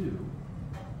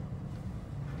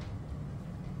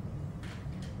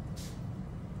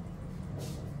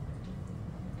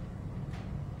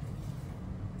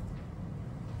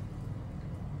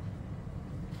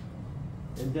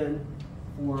 And then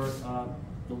for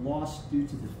the loss due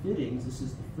to the fittings, this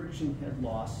is the friction head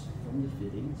loss from the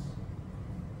fittings,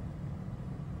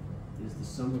 is the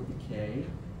sum of the K.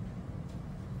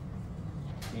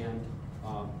 And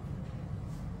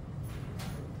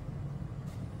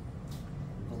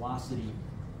the velocity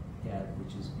head,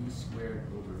 which is V squared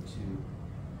over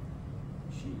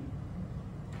 2G.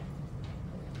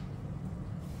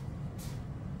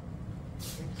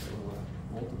 So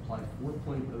multiply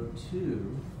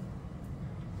 4.02,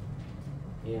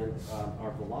 and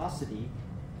our velocity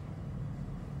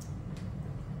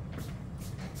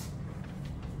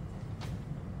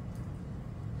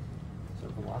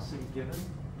velocity given? I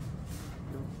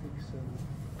don't think so.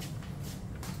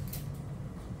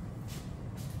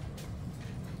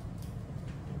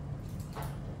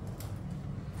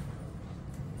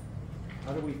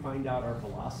 How do we find out our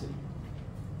velocity?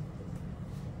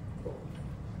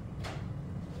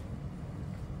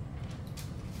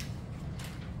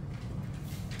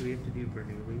 Do we have to do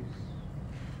Bernoulli's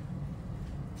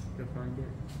to find it?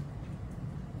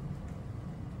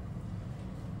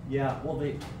 Yeah, well,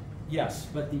 yes,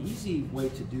 but the easy way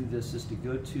to do this is to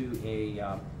go to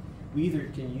we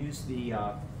either can use the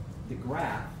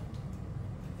graphs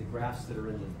that are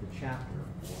in the chapter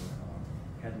for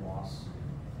head loss,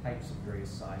 types of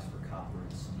various size for copper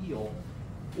and steel,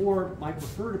 or my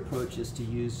preferred approach is to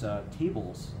use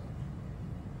tables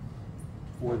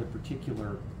for the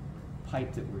particular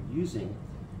pipe that we're using.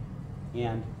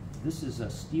 And this is a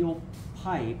steel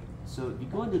pipe, so if you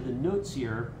go into the notes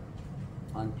here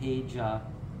on page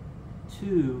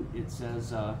 2, it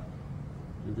says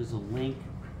there's a link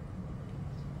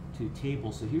to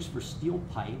table. So here's for steel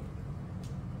pipe.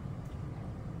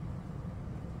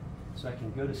 So I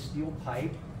can go to steel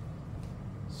pipe,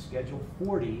 schedule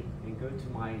 40, and go to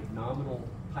my nominal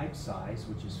pipe size,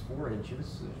 which is 4 inches.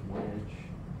 So there's 1 inch,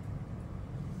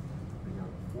 bring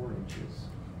out 4 inches.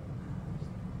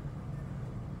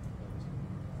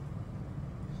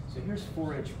 So here's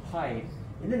 4-inch pipe,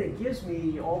 and then it gives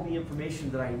me all the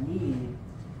information that I need.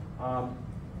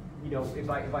 You know, if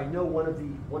I know one of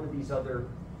these other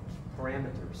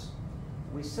parameters.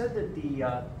 We said that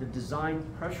the design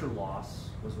pressure loss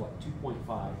was what,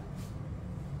 2.5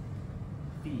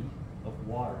 feet of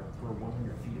water per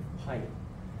 100 feet of pipe.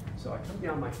 So I come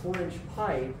down my 4-inch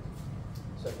pipe.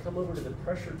 So I come over to the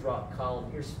pressure drop column.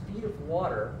 Here's feet of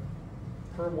water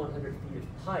per 100 feet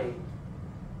of pipe.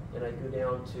 And I go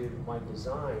down to my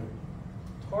design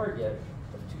target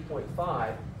of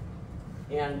 2.5.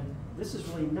 And this is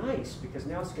really nice because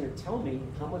now it's going to tell me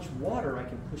how much water I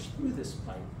can push through this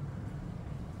pipe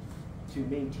to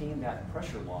maintain that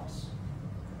pressure loss.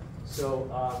 So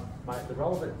the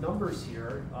relevant numbers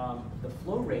here, the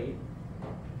flow rate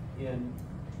in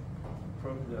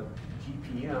the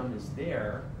GPM is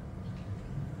there,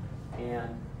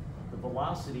 and the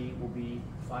velocity will be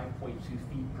 5.2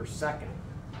 feet per second.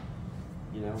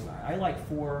 You know, I like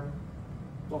 4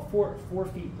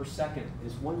 feet per second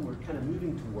is one we're kind of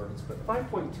moving towards, but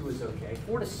 5.2 is okay.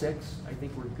 4 to 6, I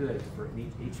think we're good for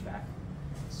an HVAC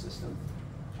system.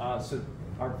 So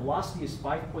our velocity is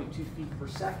 5.2 feet per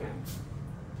second.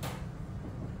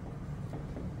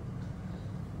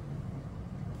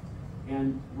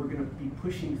 and we're going to be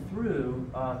pushing through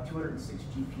 206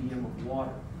 GPM of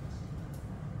water.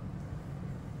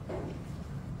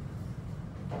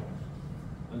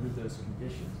 Under those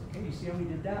conditions. Okay, you see how we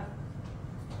did that?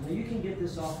 Now you can get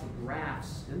this off the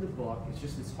graphs in the book.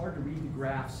 It's hard to read the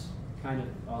graphs kind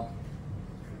of.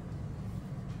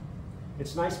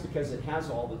 It's nice because it has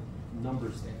all the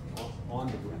numbers there on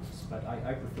the graphs, but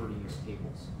I prefer to use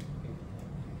tables.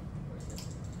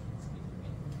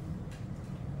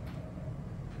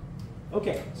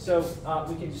 Okay, so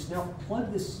we can just now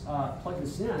plug this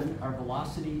in. Our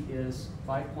velocity is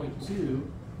 5.2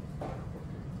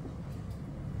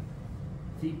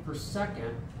 feet per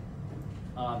second,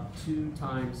 2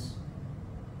 times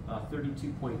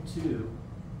 32.2.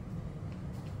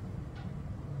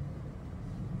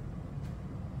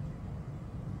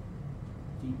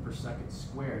 Feet per second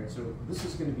squared. So this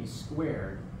is going to be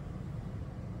squared.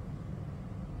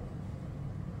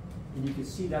 And you can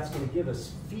see that's going to give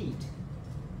us feet.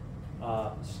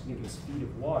 This is going to give us feet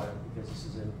of water because this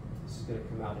is going to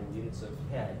come out in units of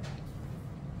head.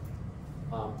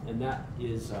 And that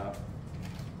is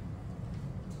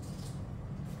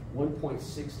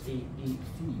 1.688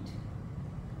 feet.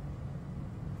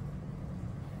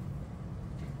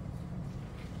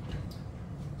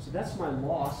 So that's my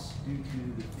loss due to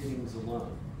the fittings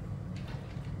alone.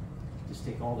 Just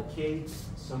take all the K,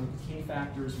 sum of the K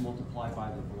factors, multiply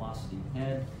by the velocity of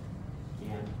head,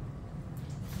 and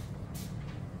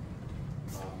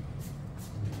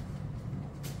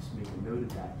just make a note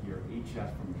of that here. HF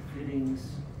from the fittings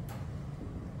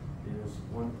is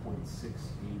 1.688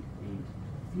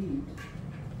 feet.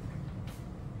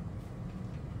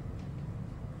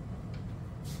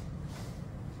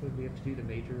 So we have to do the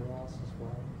major loss as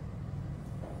well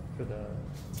for the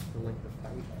length of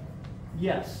pipe?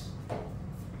 Yes.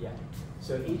 Yeah.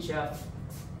 So HF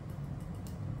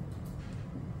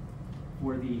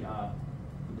for the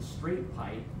straight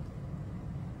pipe,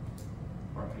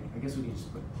 or I guess we can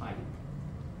just put pipe,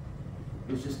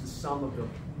 is just the sum of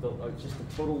just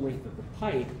the total length of the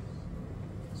pipe.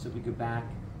 So we go back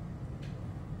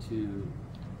to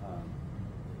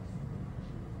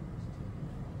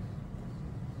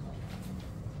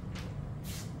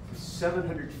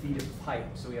 700 feet of pipe.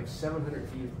 So we have 700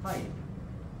 feet of pipe.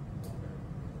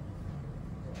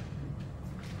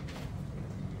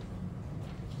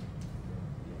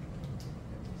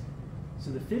 So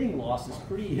the fitting loss is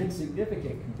pretty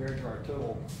insignificant compared to our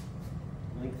total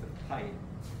length of pipe.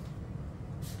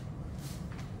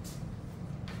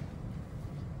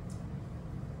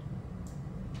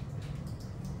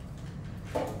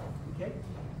 Okay,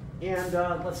 and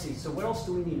let's see, so what else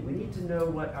do we need? We need to know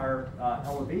what our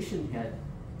elevation head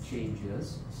change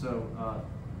is. So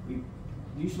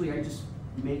usually I just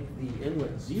make the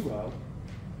inlet 0,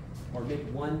 or make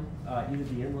one, either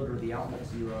the inlet or the outlet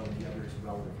 0, and the other is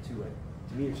relative to it.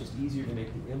 To me, it's just easier to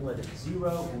make the inlet at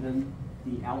 0, and then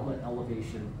the outlet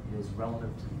elevation is relative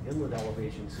to the inlet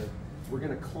elevation. So we're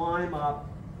going to climb up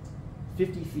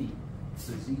 50 feet.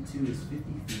 So Z2 is 50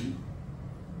 feet.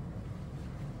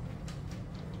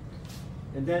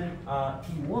 And then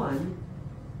P1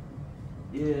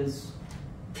 is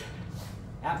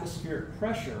atmospheric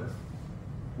pressure,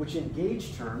 which in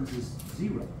gauge terms is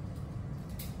 0.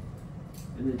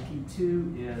 And then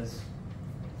P2 is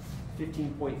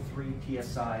 15.3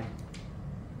 psi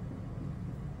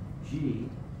G.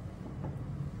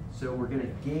 So we're going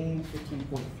to gain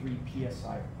 15.3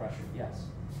 psi of pressure. Yes?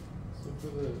 So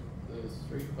for the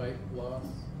straight pipe loss,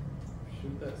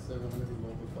 should that 700 be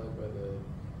multiplied by the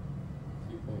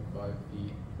 2.5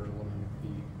 feet per 100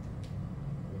 feet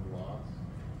of loss?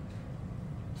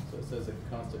 So it says a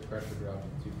constant pressure drop of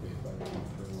 2.5 feet per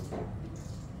 100 feet,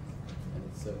 and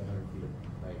it's 700 feet of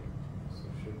pipe. So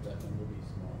should that number be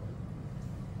smaller?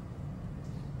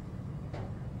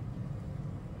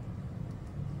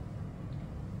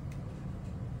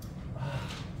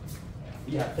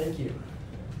 Yeah, thank you.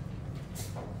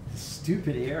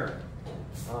 Stupid error.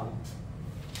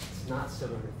 It's not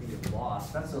 700 feet of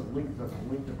loss. That's the length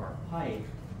of our pipe.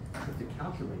 We have to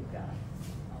calculate that.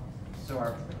 So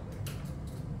our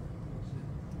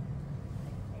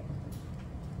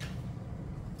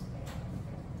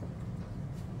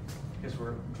because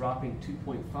we're dropping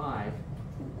 2.5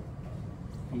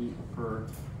 feet per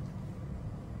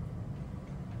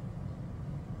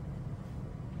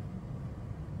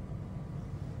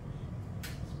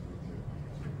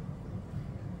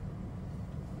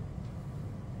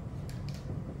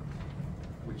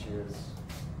which is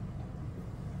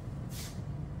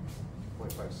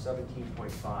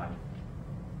 17.5.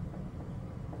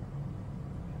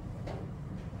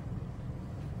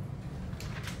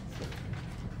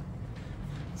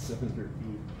 So 700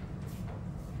 feet.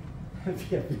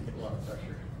 If you have to get a lot of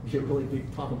pressure, you get a really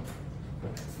big pump,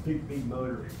 big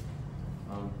motor.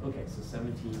 Okay, so 17.5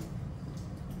 feet.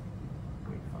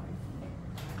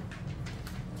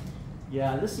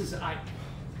 Yeah, this is,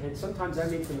 and sometimes I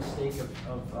make the mistake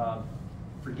of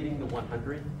forgetting the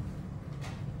 100.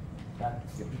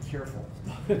 Be careful.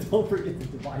 Don't forget to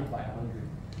divide by 100.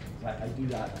 I do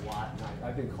that a lot, and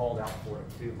I've been called out for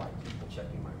it too by people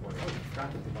checking my work. Oh, you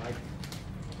forgot to divide.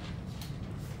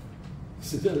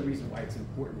 This is another reason why it's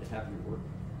important to have your work,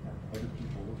 have other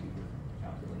people look at your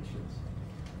calculations.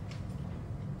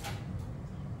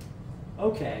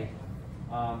 Okay,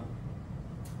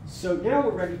 so now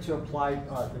we're ready to apply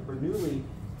the Bernoulli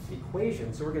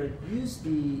equation. So we're going to use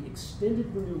the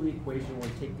extended Bernoulli equation where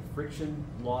we take the friction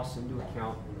loss into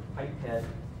account in the pipe head.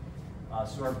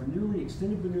 So our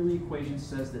extended Bernoulli equation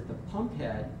says that the pump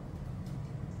head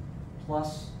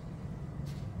plus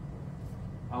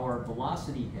our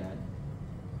velocity head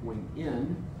going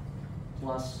in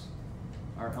plus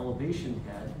our elevation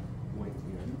head going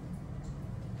in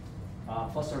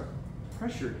plus our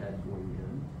pressure head going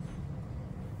in.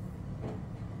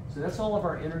 So that's all of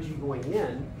our energy going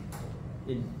in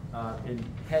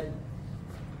head,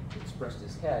 expressed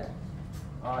as head,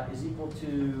 is equal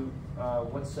to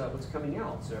what's coming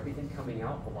out. So everything coming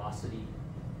out, velocity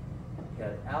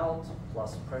head out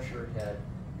plus pressure head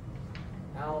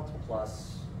out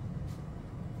plus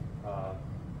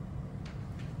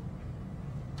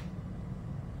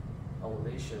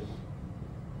elevation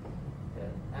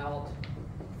head out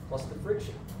plus the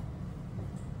friction,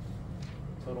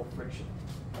 total friction.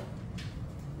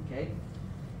 Okay?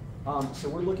 So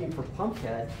we're looking for pump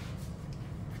head.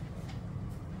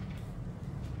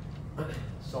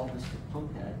 Solve this for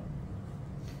pump head.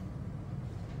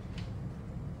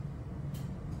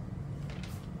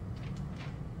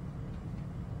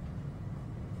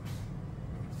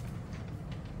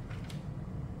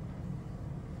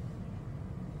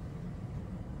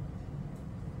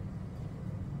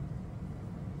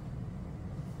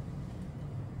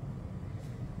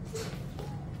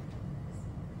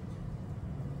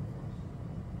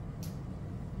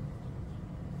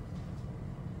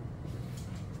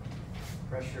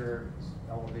 Pressure,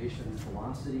 elevation,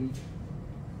 velocity.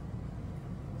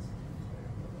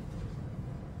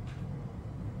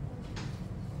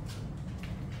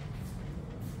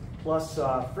 Plus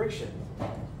friction.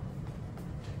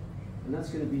 And that's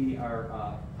going to be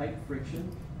our pipe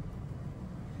friction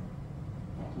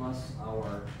plus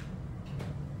our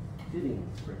fitting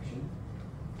friction.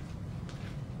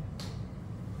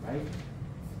 Right?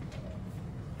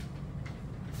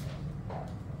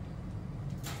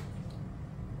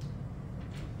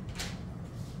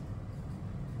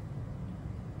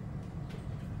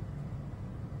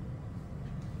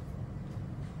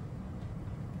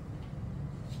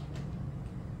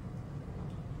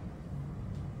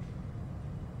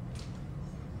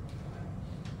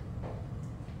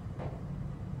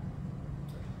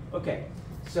 Okay,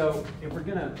 so if we're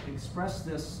going to express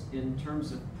this in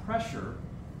terms of pressure,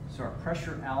 so our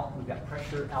pressure out, we've got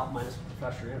pressure out minus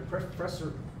pressure in,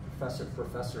 professor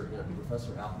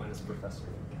out minus professor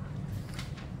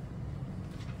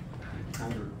in.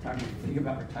 Time to think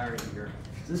about retiring here.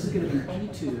 So this is going to be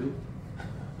P2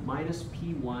 minus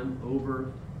P1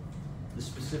 over the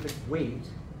specific weight.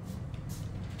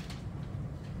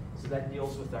 So that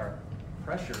deals with our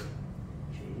pressure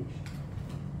change.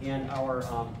 And our,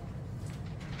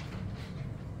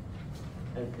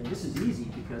 and this is easy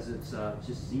because it's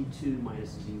just Z2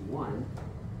 minus Z1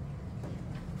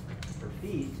 per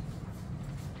feet.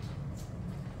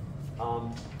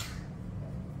 And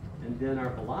then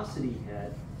our velocity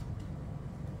head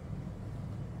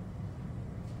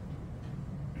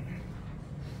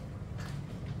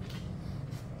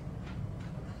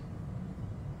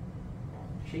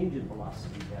change in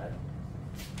velocity head.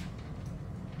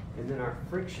 And then our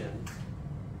friction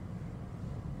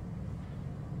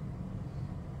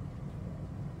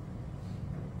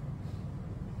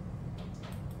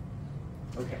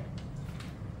okay.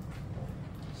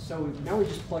 So now we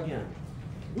just plug in.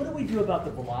 What do we do about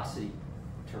the velocity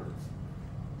term?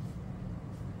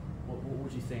 What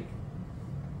would you think?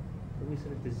 Did we set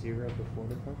it to 0 before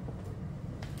the pump?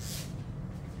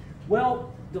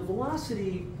 Well, the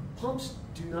velocity, pumps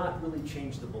do not really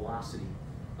change the velocity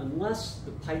unless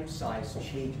the pipe size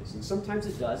changes. And sometimes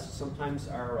it does. Sometimes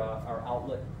our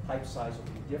outlet pipe size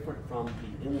will be different from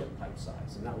the inlet pipe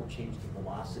size, and that will change the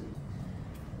velocity.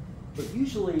 But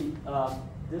usually,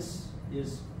 this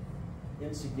is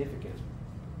insignificant.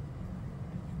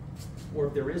 Or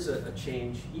if there is a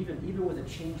change, even with a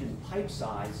change in pipe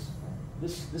size,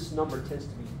 this number tends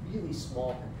to be really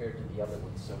small compared to the other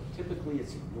ones. So typically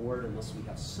it's ignored unless we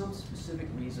have some specific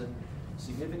reason,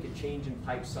 significant change in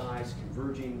pipe size,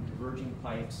 converging, diverging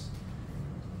pipes.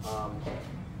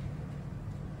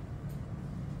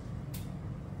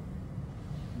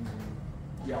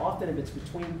 Yeah, often if it's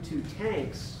between two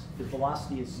tanks, the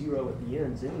velocity is 0 at the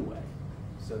ends anyway.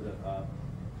 So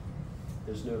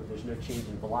there's no change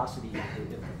in velocity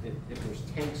if there's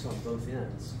tanks on both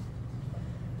ends.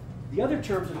 The other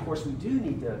terms, of course, we do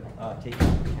need to take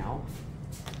into account.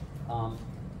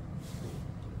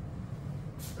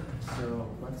 So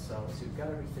let's see, we've got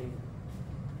everything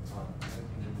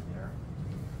in there.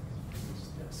 Use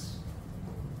this.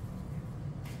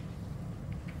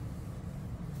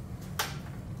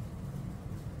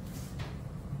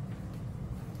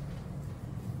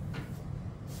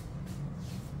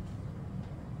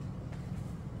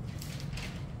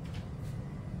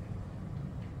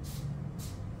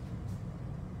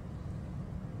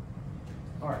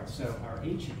 All right, so our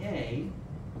HA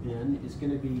then is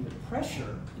going to be the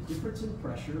pressure, the difference in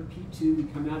pressure, P2, we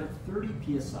come out at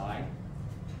 30 psi.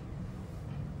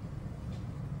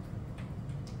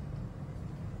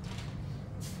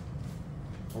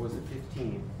 Or was it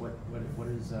 15? What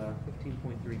is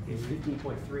 15.3 It's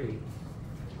 15.3.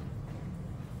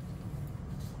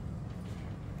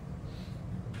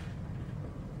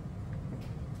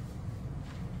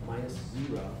 Minus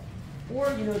 0. Or,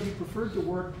 you know, if you preferred to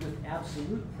work with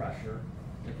absolute pressure,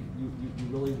 like you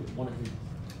really wanted to,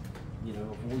 you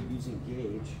know, avoid using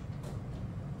gauge.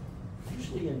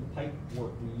 Usually in pipe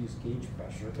work we use gauge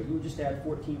pressure, but you would just add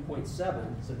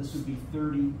 14.7, so this would be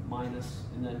 30 minus,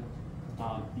 and then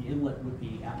the inlet would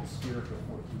be atmospheric of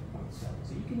 14.7.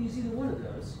 So you can use either one of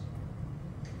those.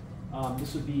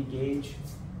 This would be gauge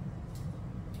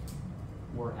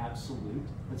or absolute.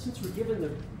 But since we're given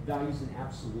the values in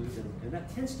absolute, and that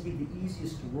tends to be the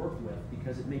easiest to work with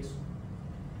because it makes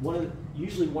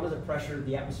usually one of the pressure,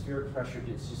 the atmospheric pressure,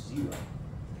 is just 0.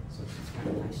 So it's just kind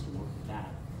of nice to work with that.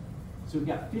 So we've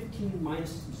got 15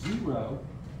 minus 0.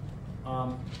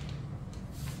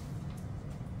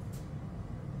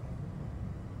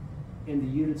 And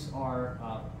the units are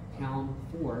pound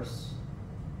force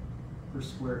per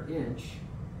square inch.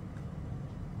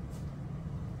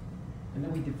 And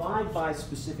then we divide by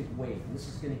specific weight, and this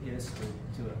is going to get us to a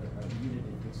unit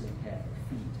in which they have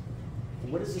feet.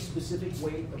 And what is the specific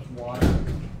weight of water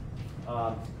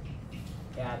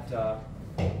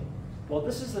well,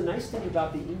 this is the nice thing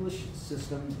about the English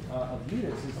system of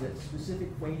units, is that specific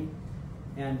weight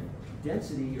and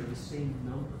density are the same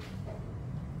number.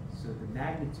 So the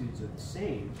magnitudes are the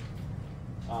same.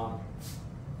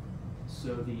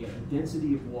 So the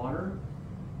density of water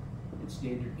in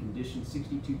standard condition,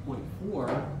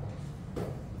 62.4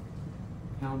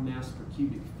 pound mass per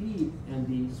cubic feet, and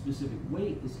the specific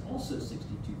weight is also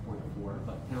 62.4,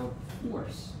 but pound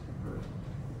force per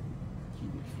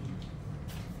cubic feet.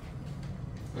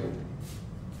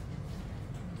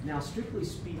 Now, strictly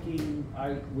speaking,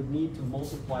 I would need to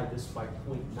multiply this by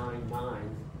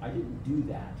 0.99. I didn't do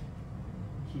that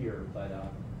here, but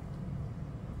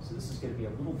so this is going to be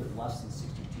a little bit less than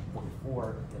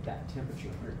 62.4 at that temperature,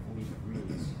 140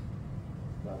 degrees.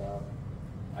 But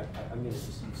I'm going to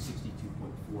just use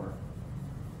 62.4.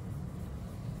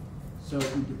 So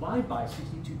if we divide by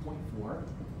 62.4,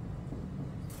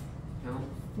 pound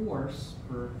force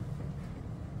per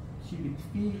cubic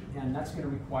feet, and that's going to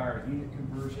require a unit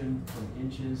conversion from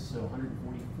inches, so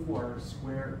 144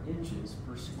 square inches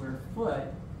per square foot.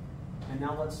 And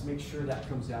now let's make sure that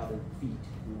comes out in feet.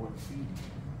 We want feet.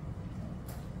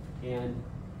 And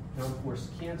pound force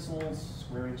cancels,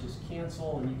 square inches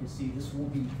cancel, and you can see this will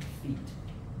be feet.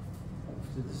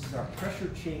 So this is our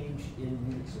pressure change in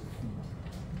units of feet.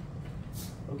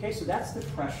 Okay, so that's the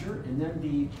pressure, and then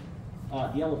the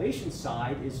elevation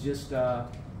side is just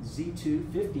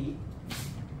Z2 50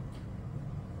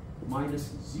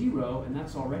 minus 0, and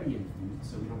that's already in feet,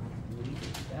 so we don't have to do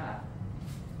anything with that.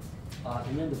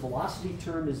 And then the velocity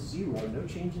term is 0, no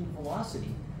change in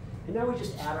velocity. And now we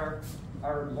just add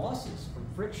our losses from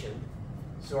friction.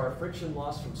 So our friction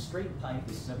loss from straight pipe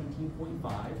is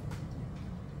 17.5.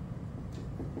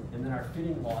 And then our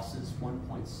fitting loss is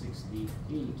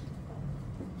 1.688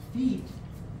 feet.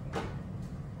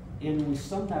 And when we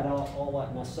sum that all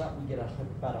that mess up, we get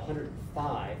about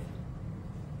 105.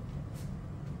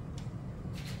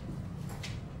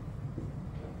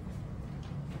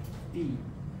 Feet.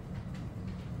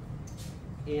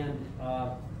 And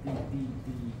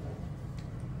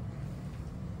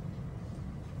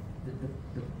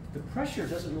the pressure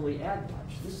doesn't really add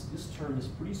much. This term is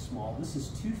pretty small. This is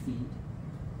 2 feet.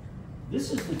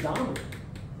 This is the diameter.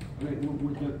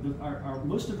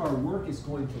 most of our work is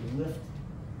going to lift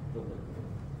the liquid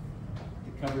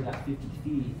to cover that 50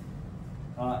 feet.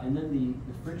 And then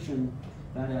the friction,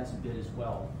 that adds a bit as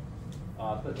well.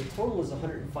 But the total is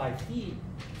 105 feet.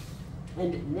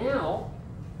 And now,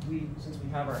 since we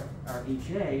have our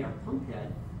HA, our pump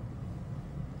head,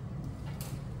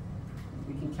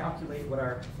 we can calculate what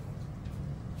our,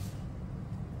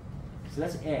 so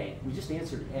that's A. We just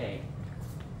answered A.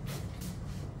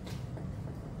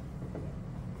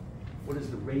 What is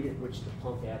the rate at which the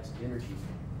pump adds energy?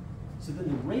 So then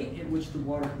the rate at which the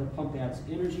pump adds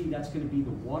energy, that's going to be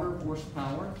the water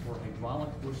horsepower or hydraulic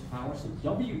horsepower, so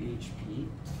WHP.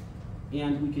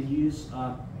 And we can use,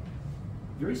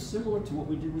 very similar to what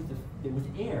we did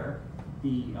with air,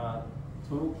 the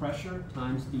total pressure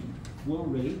times the flow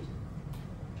rate,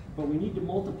 but we need to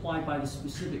multiply by the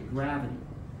specific gravity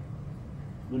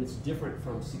when it's different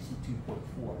from 62.4,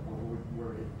 when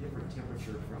we're at a different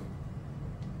temperature from.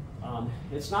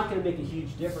 It's not going to make a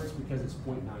huge difference because it's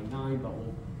 0.99, but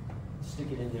we'll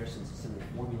stick it in there since it's in the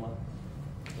formula.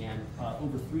 And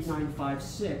over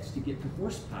 3956 to get to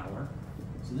horsepower,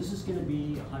 so this is going to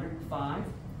be 105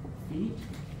 feet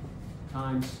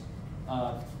times,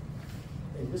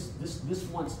 and this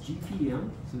wants GPM,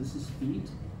 so this is feet,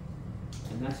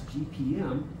 and that's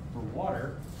GPM for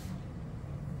water.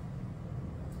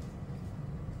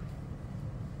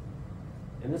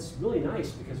 And that's really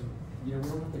nice because we don't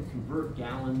have to convert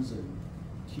gallons and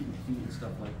cubic feet and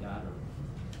stuff like that.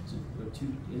 So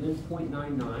and then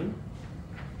 0.99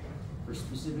 for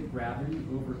specific gravity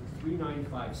over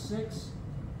 3956,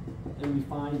 and we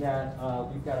find that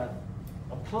we've got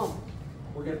a pump.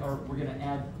 We're gonna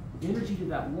add energy to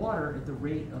that water at the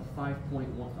rate of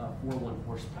 5.41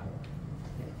 horsepower.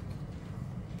 Okay.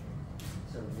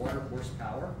 So water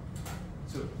horsepower.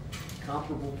 So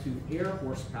comparable to air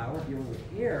horsepower, dealing with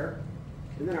air,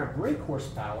 and then our brake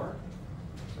horsepower,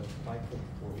 so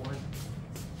 5.41.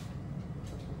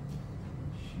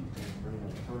 Shoot, I'm running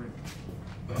out of time.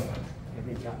 I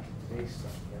haven't got today's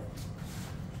stuff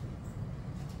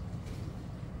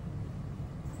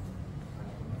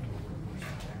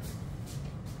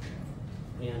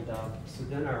yet. And so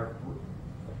then our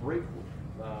brake,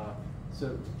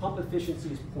 so pump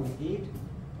efficiency is 0.8.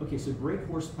 Okay, so brake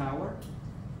horsepower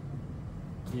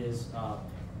is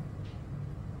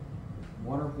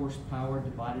water horsepower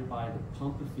divided by the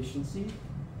pump efficiency,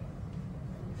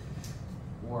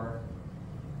 or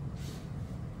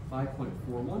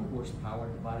 5.41 horsepower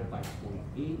divided by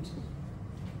 0.8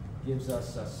 gives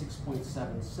us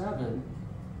 6.77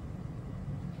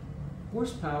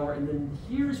 horsepower. And then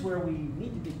here's where we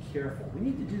need to be careful. We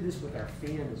need to do this with our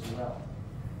fan as well.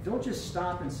 Don't just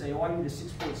stop and say, oh, I need a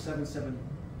 6.77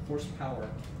 horsepower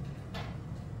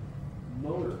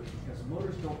motor, because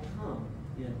motors don't come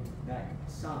in that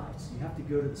size. You have to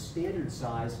go to the standard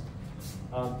size,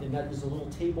 and that is a little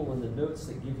table in the notes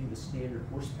that give you the standard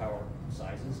horsepower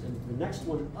sizes. And the next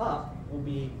one up will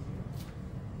be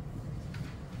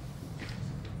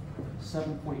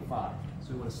 7.5.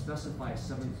 So we want to specify a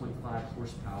 7.5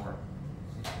 horsepower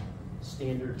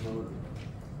standard motor.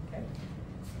 Okay?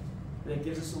 And it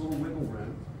gives us a little wiggle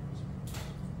room.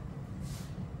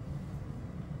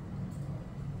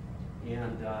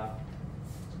 And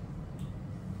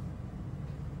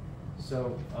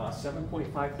so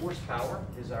 7.5 horsepower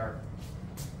is our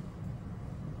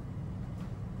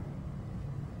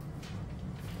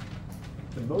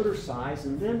the motor size.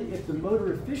 And then if the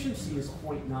motor efficiency is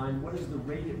 0.9, what is the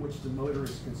rate at which the motor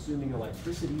is consuming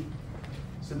electricity?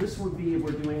 So this would be,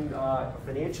 we're doing a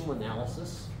financial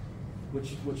analysis,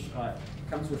 which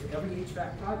comes with every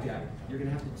HVAC project. You're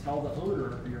going to have to tell the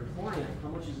owner or your client how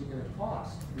much is it going to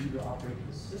cost for you to operate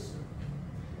the system.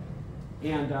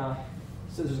 And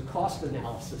so there's a cost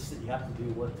analysis that you have to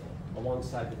do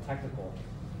alongside the technical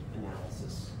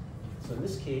analysis. So in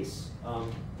this case,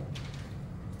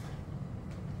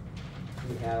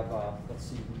 we have, let's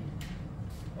see,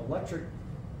 the electric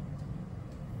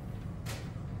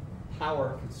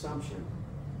power consumption.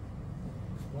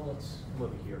 Well, let's come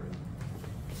over here.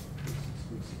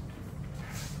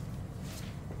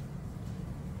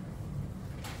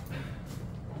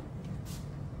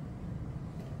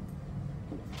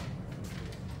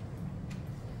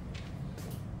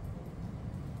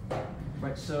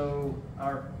 Right, so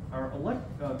our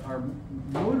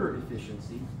motor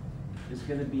efficiency is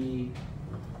going to be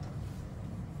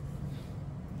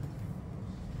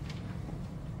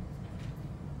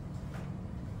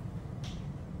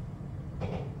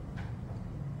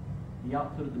the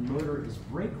output of the motor is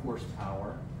brake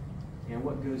horsepower, and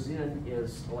what goes in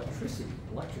is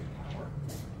electric power.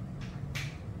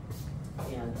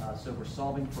 And so we're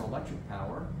solving for electric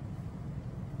power.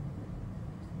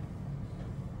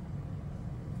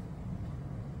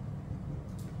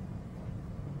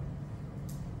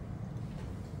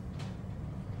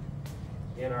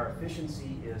 and our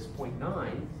efficiency is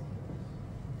 0.9.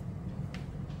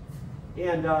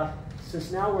 And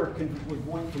since now we're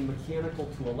going from mechanical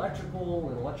to electrical,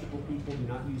 and electrical people do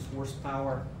not use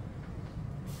horsepower,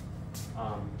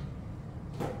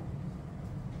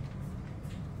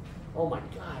 oh my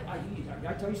God, I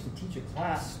used to teach a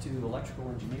class to electrical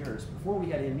engineers. Before we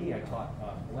had ME, I taught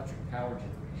electric power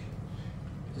generation.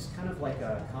 Just kind of like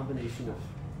a combination of,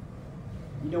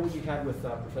 you know what you had with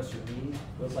Professor Lee?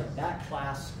 It was like that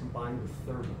class combined with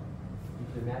thermal. You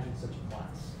can imagine such a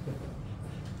class.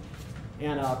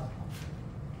 And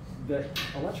the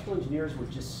electrical engineers were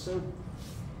just so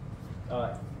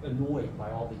annoyed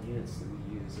by all the units that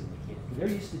we use in mechanical. They're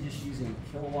used to just using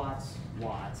kilowatts,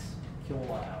 watts,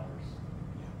 kilowatt hours,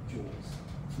 joules.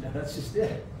 Now that's just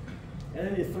it. And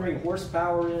then you're throwing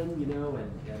horsepower in, you know, and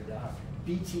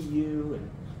BTU, and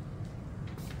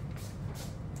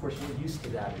of course we're used to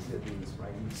that as it means,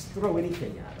 right? You just throw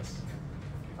anything at us,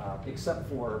 except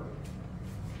for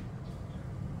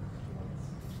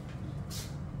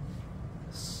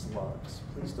slugs.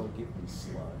 Please don't give me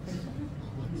slugs.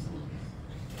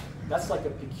 That's like a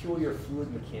peculiar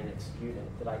fluid mechanics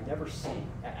unit that I never see.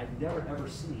 I never ever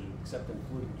see except in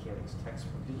fluid mechanics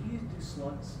textbook. Did you do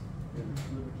slugs in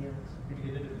fluid mechanics? You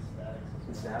did it in statics.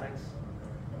 In statics?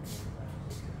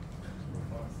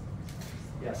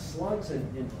 Yeah, slugs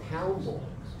and poundle.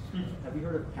 Have you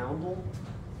heard of poundle?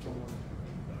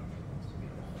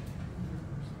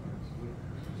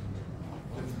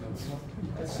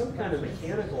 It's some kind of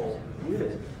mechanical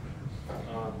unit.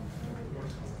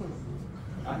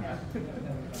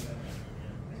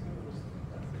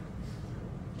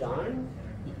 Dime?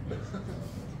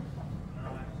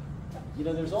 You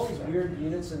know, there's all these weird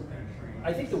units, and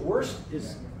I think the worst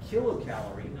is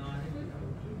kilocalorie,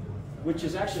 which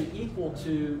is actually equal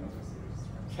to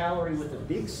calorie with a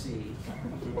big C,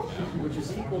 which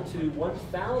is equal to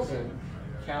 1,000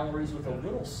 calories with a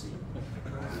little c.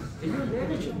 Can you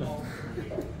imagine?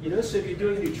 You know, so if you're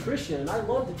doing nutrition, and I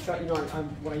love to try, you know,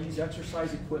 when I use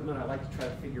exercise equipment, I like to try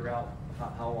to figure out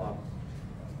how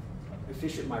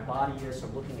efficient my body is. So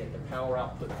I'm looking at the power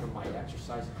output from my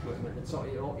exercise equipment. It's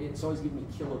always giving me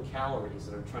kilocalories,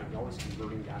 and I'm trying to always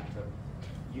converting that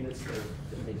to units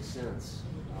that make sense.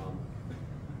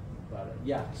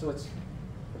 Yeah, so it's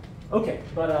okay.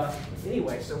 But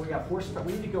anyway, so we got horsepower.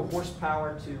 We need to go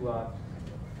horsepower to.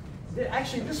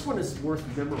 Actually, this one is worth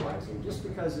memorizing, just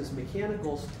because as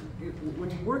mechanicals, when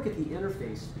you work at the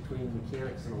interface between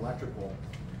mechanics and electrical,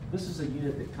 this is a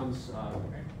unit that comes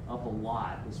up a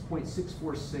lot. It's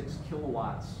 0.646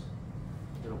 kilowatts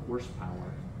in a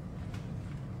horsepower,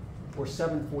 or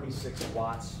 746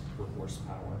 watts per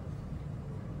horsepower.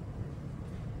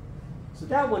 So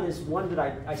that one is one that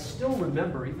I still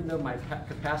remember, even though my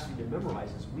capacity to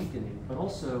memorize is weakening, but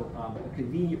also a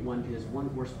convenient one is 1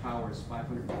 horsepower is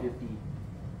 550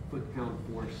 foot-pound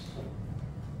force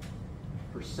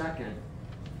per second.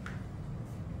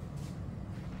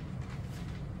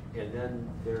 And then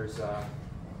there's a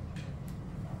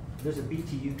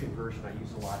BTU conversion I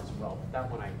use a lot as well, but that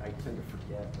one I tend to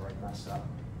forget or I mess up.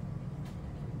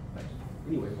 But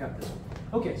anyway, we've got this one.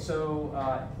 Okay, so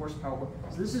horsepower.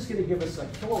 So this is going to give us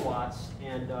kilowatts,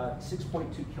 and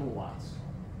 6.2 kilowatts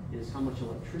is how much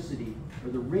electricity,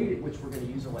 or the rate at which we're going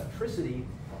to use electricity.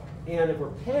 And if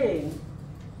we're paying,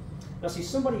 now see,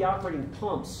 somebody operating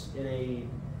pumps in a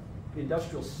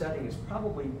industrial setting is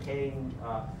probably paying,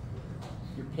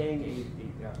 you're paying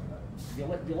the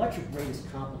electric rate is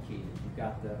complicated. You've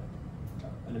got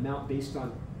an amount based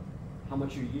on how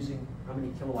much you're using, how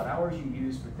many kilowatt hours you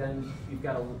use, but then you've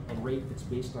got a rate that's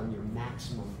based on your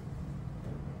maximum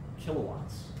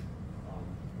kilowatts.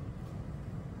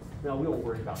 No, we won't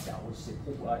worry about that. We'll just say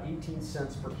 18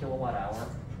 cents per kilowatt hour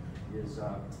is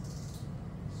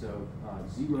so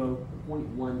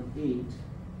 $0.18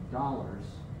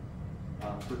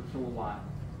 per kilowatt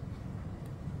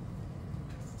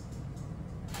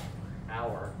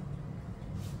hour.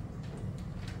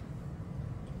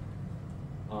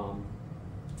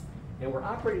 And we're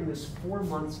operating this 4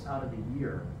 months out of the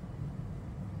year.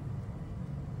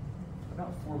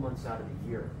 About 4 months out of the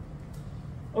year.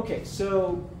 Okay,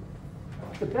 so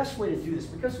the best way to do this,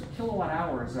 because kilowatt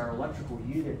hour is our electrical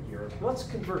unit here, let's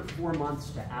convert 4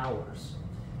 months to hours.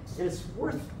 And it's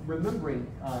worth remembering,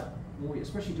 when we,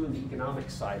 especially doing the economic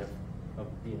side of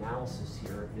the analysis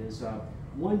here, is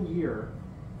 1 year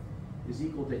is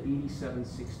equal to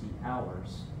 8760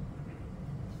 hours.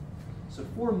 So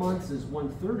 4 months is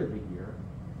 1/3 of a year.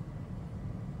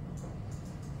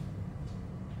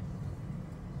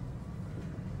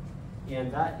 And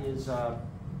that is, I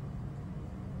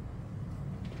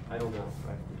don't know if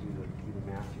I have to do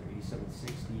the math here,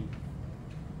 8760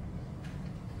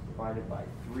 divided by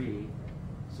 3.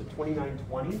 So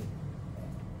 2920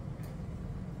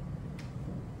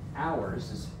 hours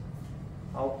is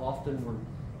how often we're,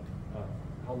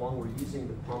 how long we're using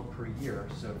the pump per year.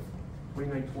 So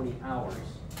 2920 hours.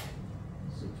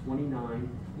 So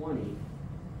 2920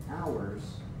 hours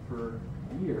per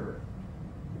year.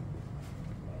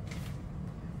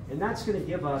 And that's going to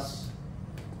give us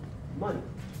money.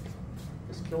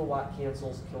 This kilowatt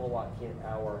cancels, kilowatt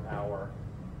hour.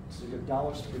 So you have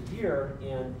dollars per year,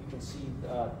 and you can see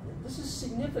this is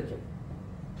significant.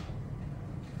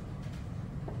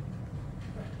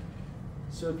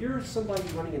 So if you're somebody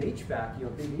running an HVAC,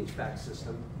 big HVAC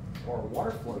system, or a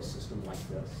water flow system like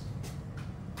this,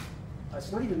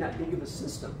 it's not even that big of a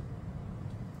system.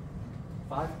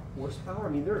 5 horsepower. I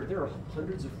mean, there are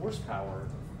hundreds of horsepower.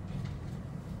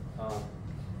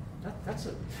 That's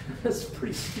a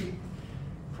pretty steep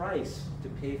price to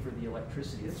pay for the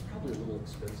electricity. It's probably a little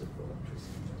expensive for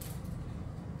electricity.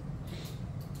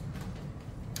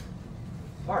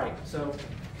 All right, so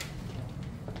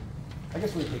I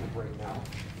guess we can take a break now.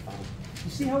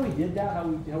 You see how we did that? How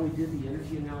we did the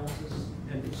energy analysis?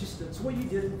 And it's what you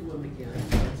did in fluid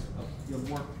mechanics. It's a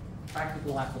more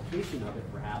practical application of it,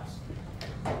 perhaps.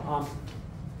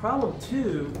 Problem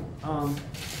 2.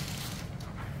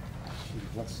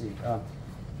 Let's see.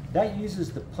 That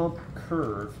uses the pump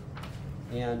curve,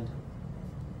 and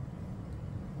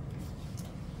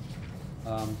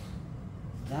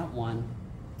that one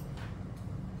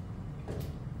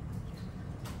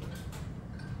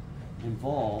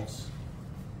involves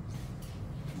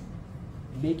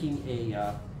making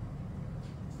a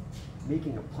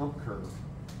pump curve.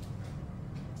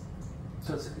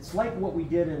 So it's like what we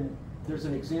did in. There's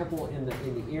an example in the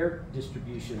air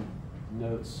distribution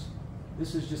notes.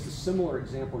 This is just a similar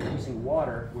example using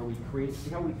water where we create, see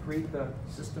how we create the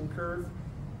system curve?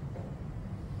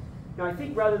 Now I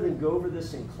think rather than go over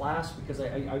this in class, because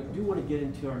I do want to get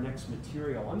into our next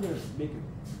material, I'm going to make a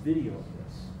video of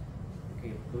this.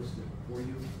 Okay, I'll post it for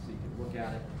you so you can look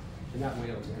at it. And that way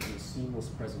it'll be a seamless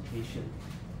presentation.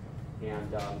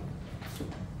 And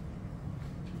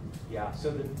yeah,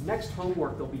 so the next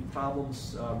homework, there'll be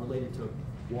problems related to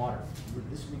water.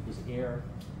 This week was air.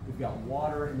 We've got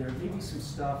water, and there may be some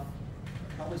stuff,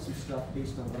 probably some stuff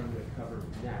based on what I'm going to cover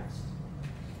next,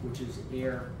 which is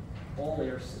air, all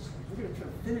air systems. We're going to try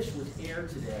to finish with air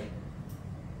today.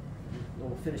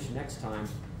 We'll finish next time,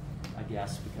 I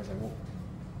guess, because I won't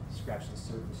scratch the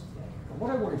surface today. But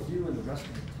what I want to do in the rest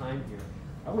of the time here,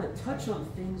 I want to touch on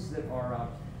things that are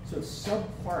sort of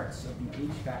subparts of the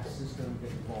HVAC system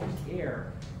that involves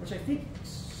air, which I think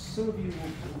some of you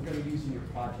are going to use in your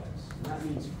projects. And that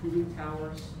means cooling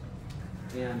towers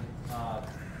and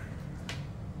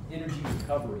energy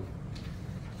recovery.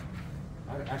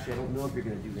 Actually, I don't know if you're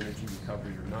going to do energy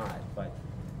recovery or not, but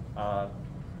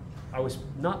I was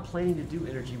not planning to do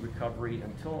energy recovery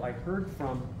until I heard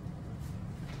from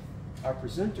our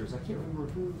presenters. I can't remember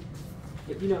who.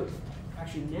 You know,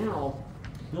 actually now,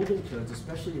 building codes,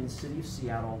 especially in the city of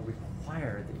Seattle,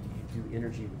 require that you do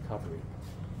energy recovery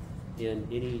in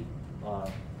any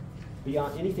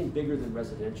beyond anything bigger than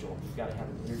residential. You've got to have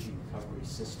an energy recovery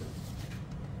system.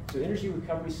 So energy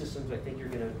recovery systems, I think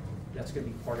that's going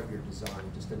to be part of your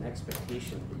design, just an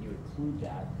expectation that you include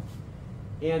that.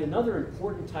 And another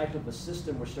important type of a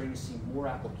system we're starting to see more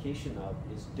application of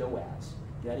is DOAS,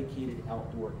 Dedicated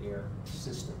Outdoor Air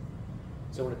System.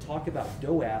 So I want to talk about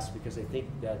DOAS because I think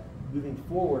that moving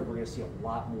forward, we're going to see a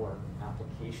lot more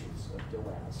applications of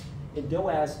DOAS. And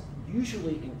DOAS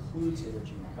usually includes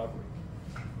energy recovery.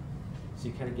 So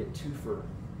you kind of get you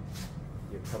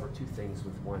cover 2 things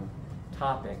with one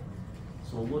topic.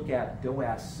 So we'll look at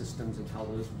DOAS systems and how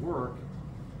those work.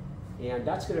 And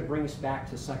that's going to bring us back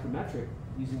to psychrometric,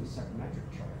 using the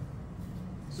psychrometric chart.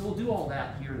 So we'll do all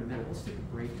that here in a minute. Let's take a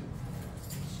break and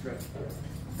stretch.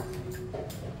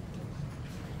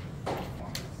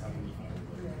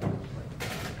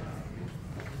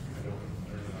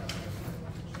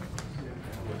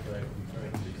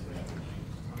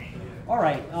 All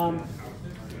right.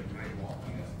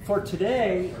 For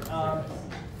today,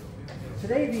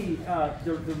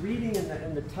 the reading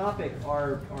and the topic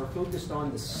are focused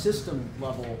on the system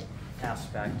level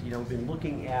aspect. You know, we've been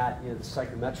looking at the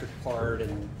psychrometric part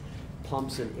and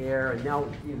pumps and air, and now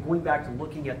going back to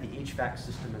looking at the HVAC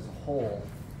system as a whole.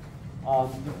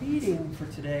 The reading for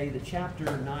today, the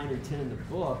chapter 9 and 10 in the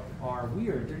book are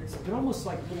weird. They're almost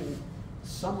like little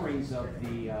summaries of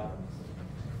the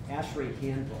ASHRAE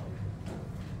handbook.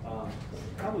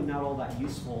 Probably not all that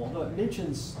useful, although it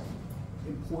mentions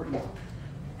important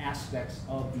aspects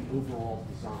of the overall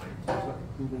design. Talks about the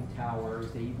cooling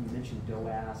towers, they even mention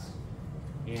DOAS,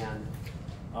 and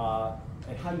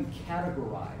and how you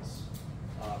categorize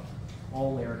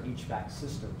all air HVAC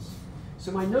systems.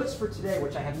 So my notes for today,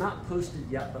 which I have not posted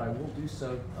yet, but I will do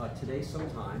so today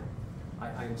sometime.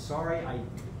 I am sorry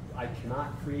I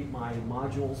cannot create my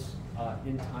modules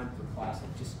in time for class.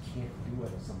 I just can't do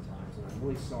it sometimes, and I'm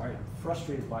really sorry. I'm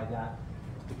frustrated by that,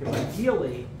 because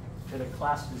ideally, in a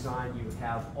class design, you would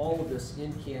have all of this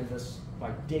in Canvas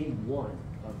by day one,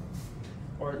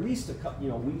 or at least a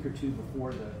week or two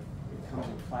before it comes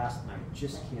in class, and I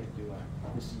just can't do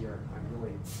it this year. I'm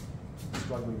really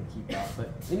struggling to keep up.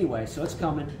 But anyway, so it's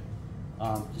coming.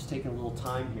 Just taking a little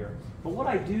time here. But what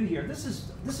I do here, this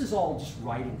is all just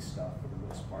writing stuff for the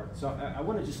most part. So I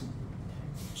want to just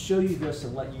show you this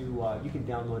and let you, you can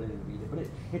download it and read it. But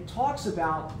it talks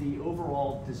about the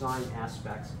overall design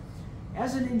aspects.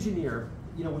 As an engineer,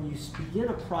 when you begin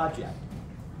a project,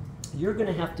 you're going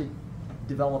to have to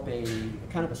develop a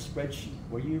kind of a spreadsheet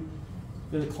where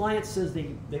the client says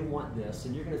they want this,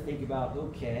 and you're going to think about,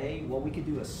 okay, well, we could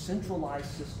do a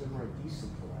centralized system or a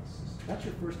decentralized system. That's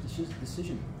your first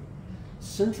decision point.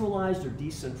 Centralized or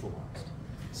decentralized.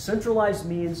 Centralized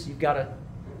means you've got a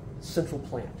central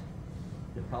plant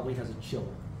that probably has a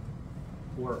chiller,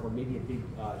 or maybe a big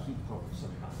heat pump of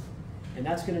some kind. And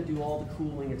that's going to do all the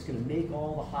cooling. It's going to make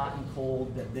all the hot and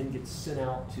cold that then gets sent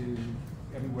out to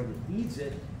everywhere that needs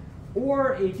it.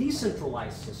 Or a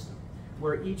decentralized system,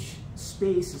 where each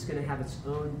space is going to have its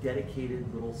own dedicated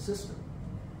little system.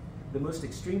 The most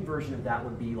extreme version of that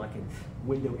would be like a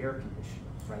window air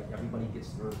conditioners, right? Everybody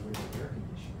gets their own window air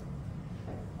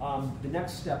conditioner. The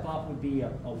next step up would be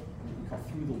what we call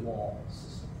through-the-wall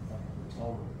system, like a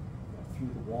hotel room.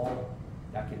 Through the wall,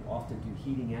 that can often do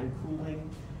heating and cooling.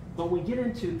 But when we get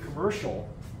into commercial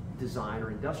design or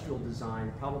industrial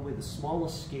design, probably the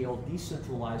smallest scale,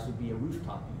 decentralized, would be a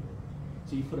rooftop unit.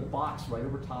 So you put a box right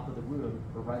over top of the room,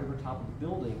 or right over top of the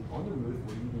building on the roof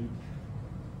where you need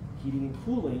heating and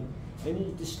cooling, and then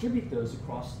you distribute those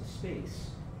across the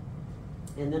space.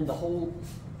 And then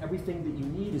everything that you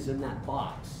need is in that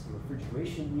box. The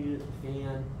refrigeration unit, the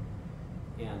fan,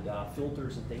 and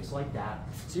filters and things like that.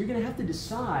 So you're going to have to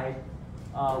decide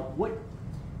what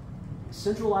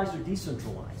centralized or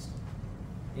decentralized.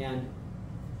 And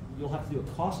you'll have to do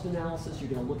a cost analysis. You're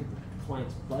going to look at the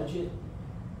client's budget.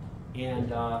 And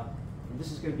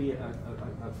this is going to be a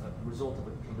result of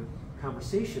a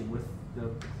conversation with the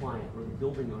client or the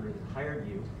building owner that hired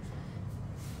you.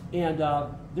 And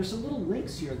there's some little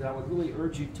links here that I would really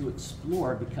urge you to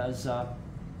explore, because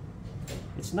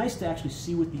it's nice to actually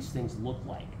see what these things look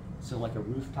like. So like a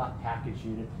rooftop package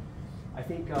unit. I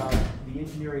think the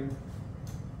engineering,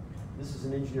 this is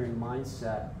an engineering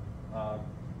mindset, I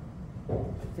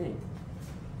think.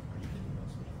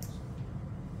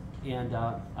 And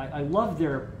I love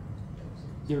their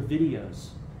videos,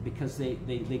 because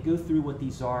they go through what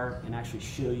these are and actually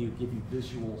show you, give you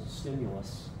visual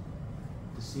stimulus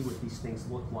to see what these things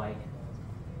look like.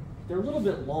 They're a little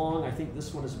bit long. I think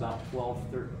this one is about 12,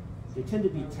 13. They tend to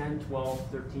be 10, 12,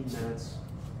 13 minutes.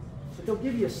 But they'll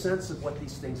give you a sense of what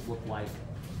these things look like.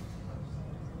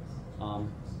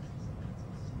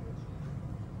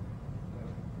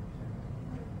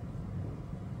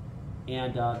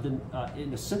 And then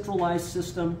in a centralized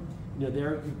system,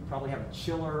 there you probably have a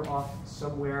chiller off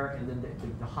somewhere, and then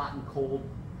the hot and cold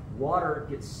water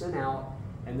gets sent out,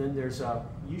 and then there's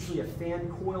usually a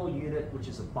fan coil unit, which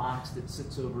is a box that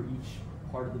sits over each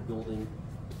part of the building,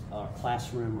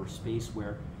 classroom or space,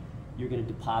 where you're going to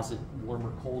deposit warm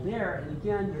or cold air. And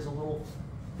again, there's a little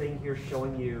thing here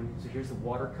showing you, so here's the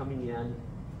water coming in.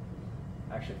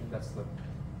 Actually, I think that's the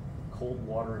cold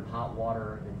water and hot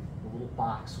water, and the little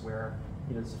box where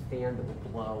there's a fan that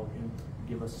will blow and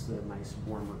give us the nice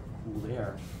warmer, cool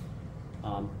air.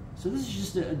 So this is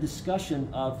just a discussion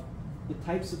of the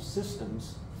types of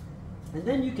systems, and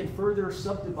then you can further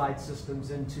subdivide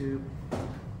systems into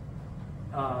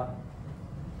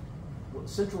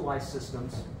centralized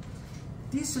systems.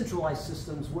 Decentralized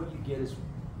systems, what you get is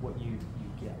what you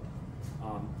get.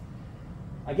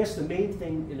 I guess the main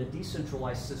thing in a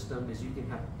decentralized system is you can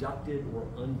have ducted or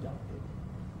unducted.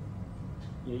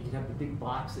 You can have the big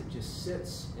box that just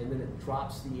sits, and then it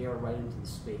drops the air right into the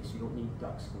space. You don't need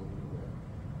ducts going anywhere.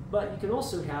 But you can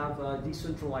also have a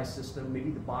decentralized system. Maybe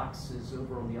the box is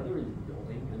over on the other end of the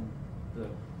building,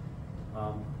 and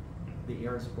the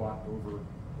air is brought over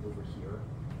here.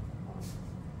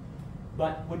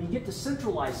 But when you get to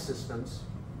centralized systems,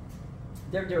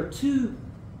 there are two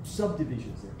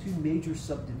subdivisions. There are two major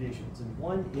subdivisions, and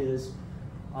one is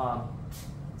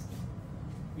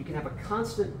you can have a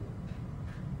constant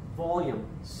volume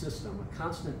system, a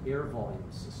constant air volume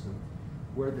system,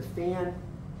 where the fan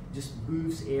just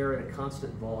moves air at a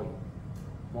constant volume.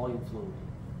 volume flow rate.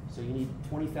 So you need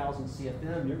 20,000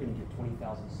 CFM, you're going to get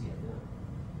 20,000 CFM.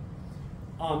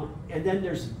 And then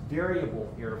there's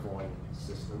variable air volume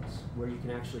systems where you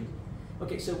can actually,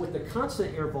 okay, so with the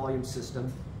constant air volume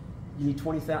system, you need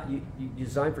 20,000, you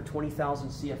design for 20,000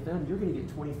 CFM, you're going to get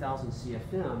 20,000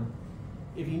 CFM.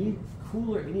 If you need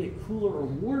cooler, if you need it cooler or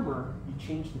warmer, you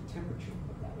change the temperature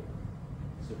of that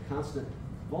air. So constant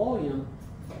volume,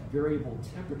 variable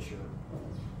temperature.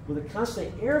 With a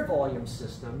constant air volume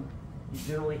system, you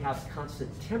generally have constant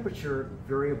temperature,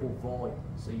 variable volume.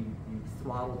 So you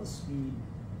throttle the speed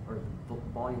or the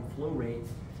volume flow rate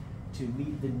to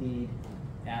meet the need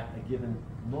at a given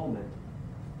moment.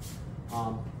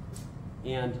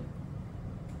 And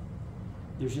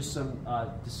there's just some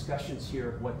discussions here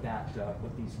of what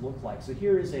these look like. So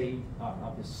here is a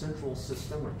this central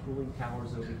system. Our cooling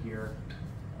towers over here.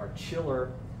 Our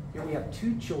chiller. Here we have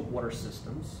 2 chilled water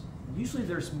systems. Usually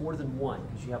there's more than one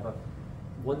because you have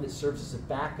one that serves as a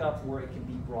backup where it can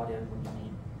be brought in when you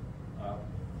need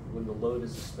when the load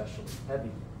is especially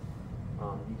heavy.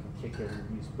 You can kick in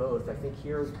and use both. I think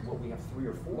here what we have 3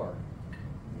 or 4.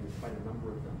 There's quite a number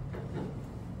of them.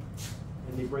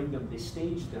 And they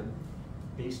stage them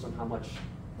based on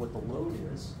what the load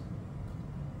is.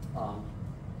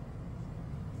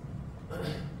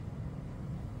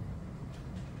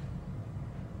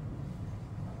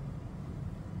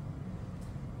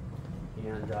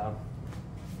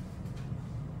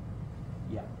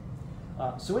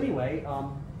 So anyway,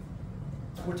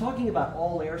 we're talking about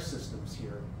all air systems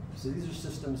here. So these are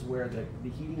systems where the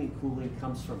heating and cooling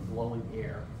comes from blowing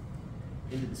air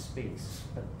into the space.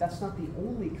 But that's not the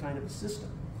only kind of system.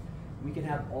 We can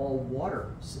have all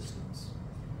water systems.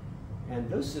 And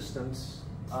those systems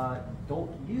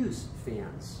don't use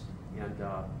fans and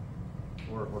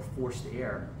or forced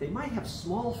air. They might have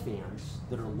small fans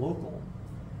that are local,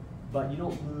 but you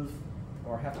don't move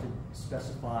or have to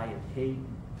specify and pay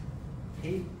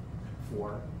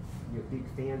for big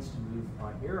fans to move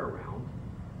air around.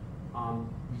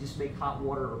 You just make hot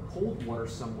water or cold water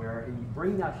somewhere, and you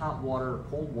bring that hot water or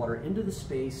cold water into the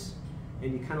space,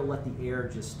 and you kind of let the air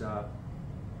just, well,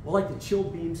 like the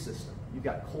chilled beam system. You've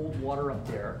got cold water up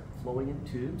there flowing in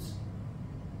tubes,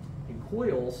 in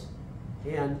coils,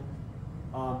 and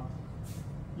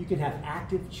you can have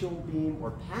active chilled beam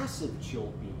or passive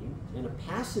chilled beam. In a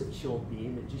passive chilled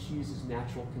beam, it just uses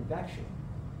natural convection.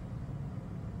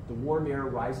 The warm air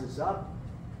rises up,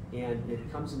 and it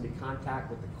comes into contact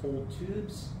with the cold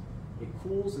tubes. It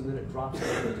cools, and then it drops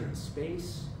down into the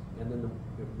space, and then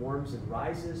it warms and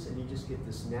rises, and you just get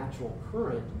this natural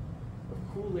current of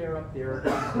cool air up there,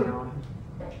 comes down,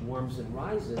 warms and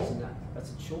rises, and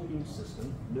that's a chill beam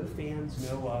system. No fans,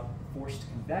 no forced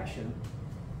convection,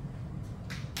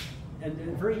 and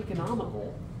they're very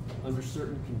economical under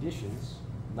certain conditions.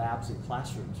 Labs and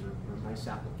classrooms are nice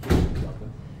applications of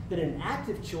them. But in an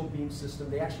active chilled beam system,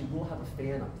 they actually will have a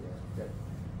fan up there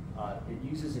that it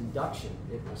uses induction.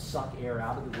 It will suck air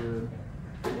out of the room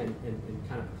and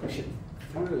kind of push it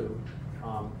through.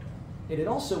 And it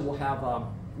also will have,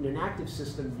 in an active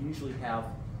system, you usually have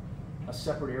a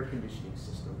separate air conditioning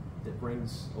system that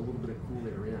brings a little bit of cool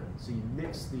air in. So you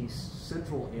mix the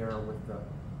central air with the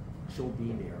chilled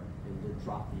beam air and then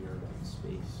drop the air into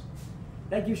space.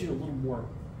 That gives you a little more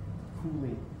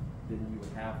cooling than you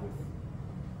would have with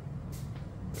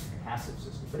passive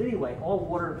system. But anyway, all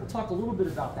water, we'll talk a little bit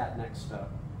about that next,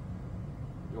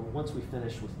 once we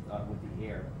finish with the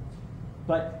air.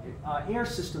 But air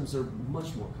systems are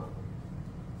much more common.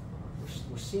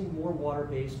 We're seeing more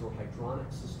water-based or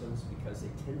hydronic systems because they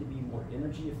tend to be more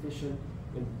energy efficient,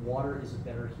 and water is a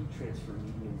better heat transfer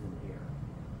medium than air.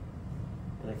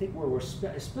 And I think where we're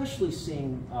especially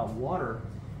seeing water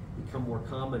become more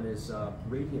common is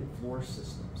radiant floor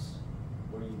systems,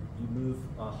 where you move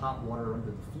hot water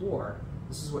under the floor.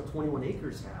 This is what 21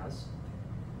 acres has.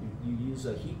 You use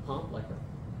a heat pump, like an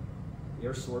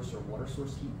air source or water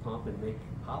source heat pump, and make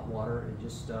hot water, and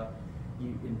just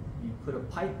you put a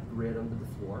pipe grid under the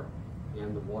floor,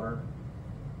 and the water,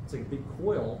 it's like a big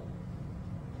coil,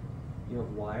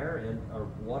 wire and a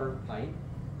water pipe,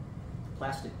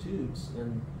 plastic tubes,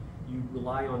 and you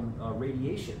rely on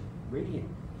radiant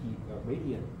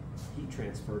heat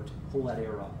transfer to pull that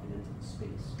air up and into the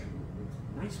space. And it's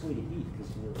a nice way to heat because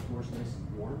the floor's nice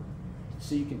and warm.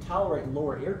 So you can tolerate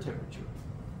lower air temperature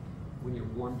when you're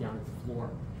warm down at the floor.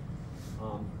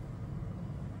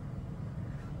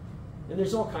 And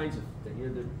there's all kinds of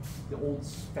things. The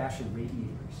old-fashioned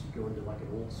radiators. You go into like an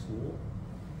old school,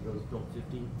 it was built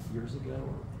 50 years ago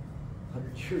or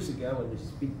 100 years ago, and there's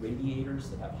these big radiators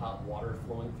that have hot water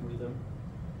flowing through them.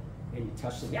 And you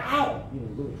touch them, ow!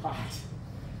 Really hot.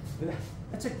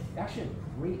 That's actually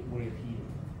a great way of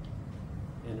heating.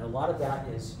 And a lot of that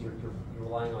is you're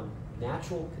relying on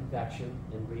natural convection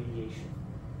and radiation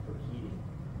for heating.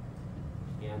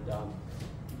 And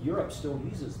Europe still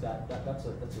uses that. That's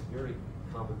a very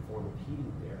common form of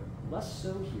heating there. Less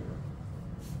so here,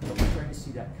 but we're starting to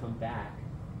see that come back.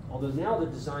 Although now the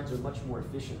designs are much more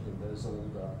efficient than those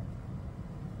old,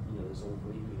 those old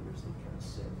radiators that kind of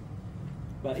sit.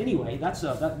 But anyway, that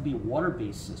would be a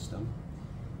water-based system.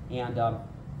 And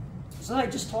so I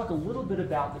just talk a little bit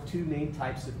about the two main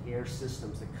types of air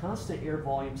systems: the constant air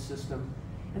volume system,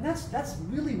 and that's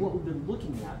really what we've been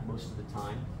looking at most of the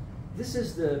time. This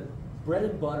is the bread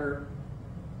and butter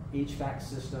HVAC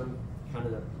system, kind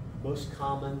of the most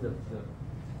common, the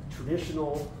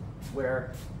traditional,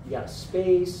 where you got a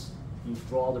space, you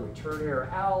draw the return air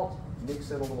out,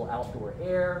 mix in a little outdoor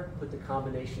air, put the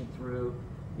combination through,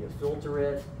 you filter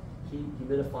it, heat,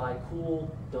 humidify,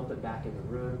 cool, dump it back in the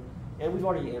room. And we've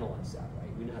already analyzed that, right?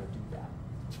 We know how to do that.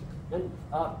 And,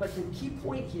 but the key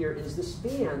point here is this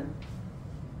fan,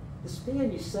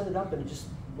 you set it up and it just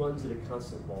runs at a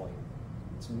constant volume.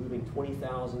 It's moving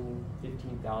 20,000,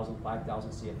 15,000,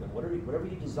 5,000 CFM, whatever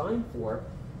you design for,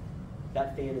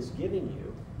 that fan is giving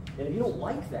you. And if you don't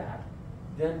like that,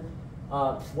 then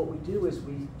what we do is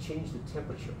we change the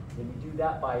temperature. And you do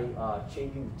that by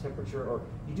changing the temperature, or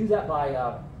you do that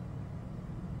by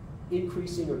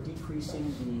increasing or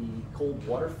decreasing the cold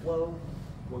water flow,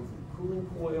 going through the cooling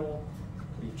coil.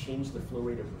 You change the flow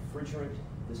rate of refrigerant.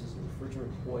 This is a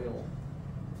refrigerant coil.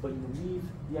 But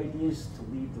the idea is to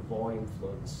leave the volume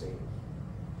flow the same.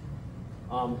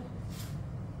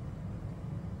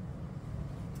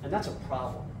 And that's a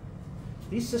problem.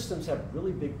 These systems have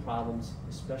really big problems,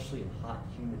 especially in hot,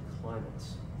 humid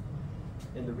climates.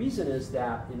 And the reason is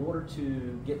that in order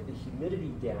to get the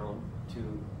humidity down to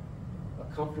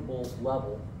a comfortable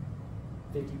level,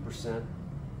 50%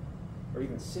 or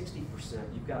even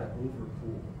 60%, you've got to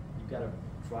overcool. You've got to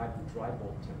drive the dry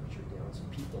bulb temperature down so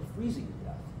people are freezing to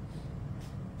death.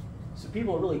 So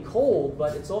people are really cold,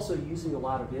 but it's also using a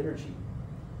lot of energy.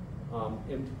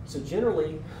 And so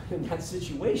generally, in that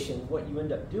situation, what you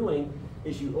end up doing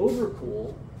is you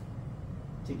overcool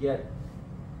to get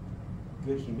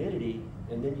good humidity,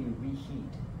 and then you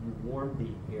reheat. You warm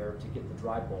the air to get the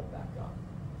dry bulb back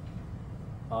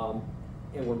up.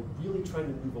 And we're really trying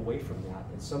to move away from that.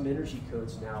 And some energy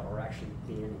codes now are actually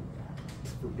banning that,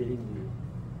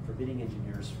 forbidding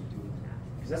engineers from doing that.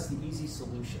 Because that's the easy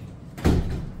solution.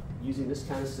 Using this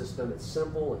kind of system, it's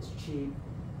simple, it's cheap,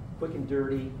 quick and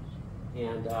dirty,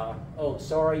 and oh,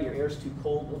 sorry, your air's too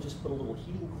cold, we'll just put a little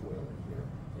heating coil in here,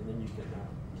 and then you can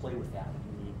play with that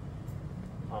if you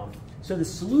need. So the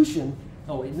solution,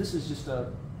 oh, and this is just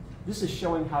this is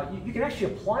showing how you can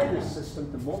actually apply this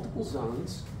system to multiple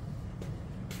zones.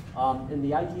 And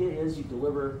the idea is you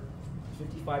deliver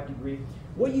 55 degree.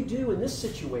 What you do in this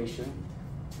situation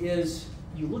is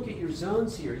you look at your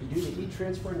zones here, you do the heat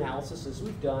transfer analysis as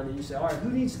we've done, and you say, all right, who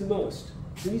needs the most?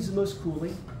 Who needs the most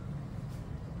cooling?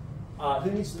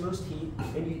 Who needs the most heat?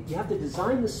 And you have to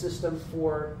design the system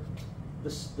for the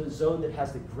zone that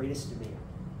has the greatest demand.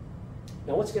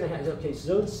 Now what's going to happen? Okay,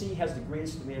 zone C has the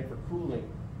greatest demand for cooling.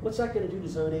 What's that going to do to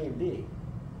zone A and B?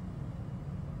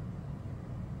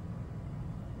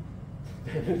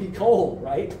 It's going to be cold,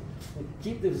 right?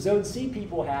 Keep the zone C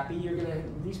people happy,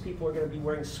 these people are going to be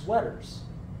wearing sweaters.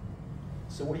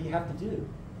 So what do you have to do?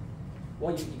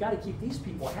 Well, you got to keep these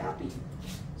people happy.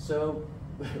 So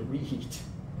reheat.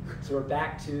 So we're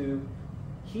back to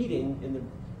heating in the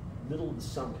middle of the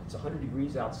summer. It's 100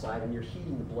 degrees outside, and you're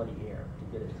heating the bloody air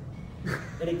to get it in.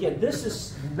 And again, this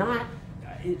is not,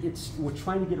 we're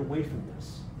trying to get away from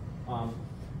this.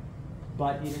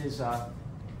 But it is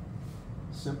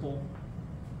simple.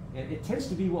 And it tends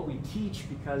to be what we teach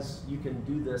because you can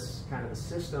do this kind of a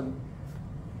system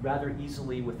rather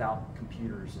easily without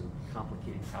computers and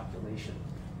complicated calculation.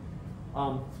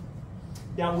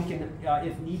 Now we can,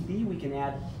 if need be, we can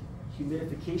add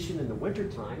humidification in the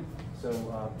wintertime.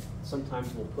 So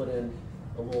sometimes we'll put in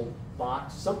a little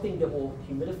box, something that will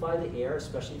humidify the air,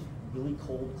 especially really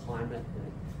cold climate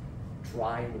and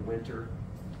dry in the winter.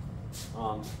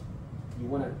 You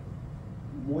want to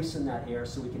moisten that air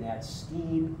so we can add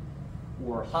steam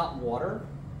or hot water.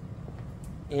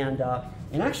 And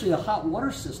actually the hot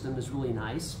water system is really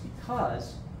nice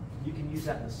because you can use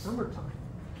that in the summertime.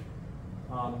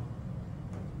 I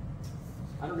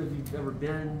don't know if you've ever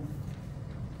been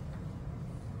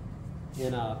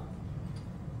in a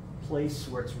place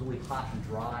where it's really hot and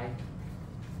dry.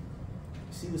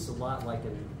 You see this a lot like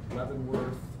in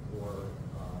Leavenworth or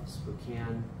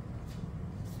Spokane.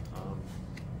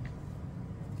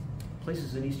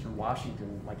 places in Eastern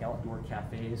Washington, like outdoor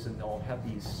cafes, and they'll have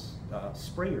these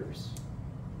sprayers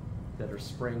that are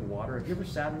spraying water. Have you ever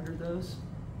sat under those?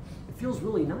 It feels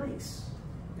really nice.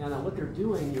 And what they're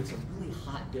doing, it's a really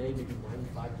hot day, maybe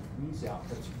 95 degrees out,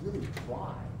 but it's really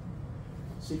dry.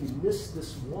 So you miss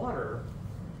this water,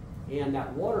 and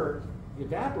that water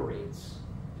evaporates.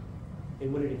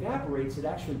 And when it evaporates, it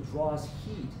actually draws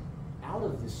heat out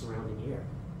of the surrounding air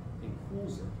and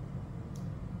cools it,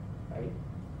 right?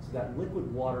 So that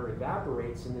liquid water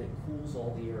evaporates, and then it cools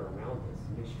all the air around it.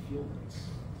 It makes you feel nice.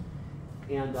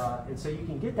 And so you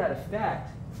can get that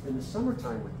effect in the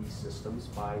summertime with these systems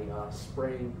by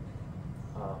spraying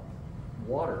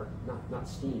water, not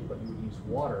steam, but you would use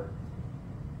water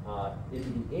into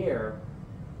the air,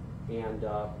 and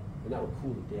that would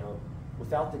cool it down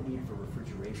without the need for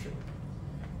refrigeration.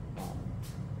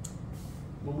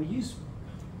 When we use,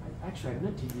 actually I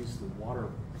meant to use the water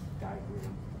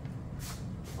diagram.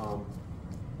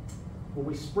 When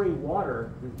we spray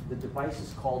water, the device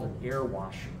is called an air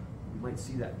washer. You might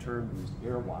see that term used,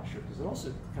 air washer, because it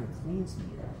also kind of cleans the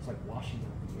air. It's like washing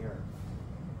out the air.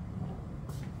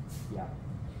 Yeah.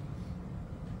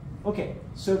 Okay,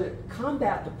 so to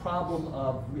combat the problem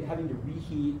of having to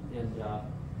reheat and to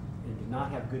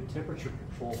not have good temperature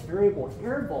control, variable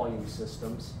air volume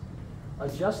systems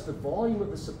adjust the volume of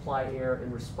the supply air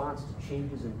in response to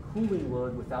changes in cooling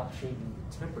load without changing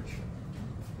the temperature.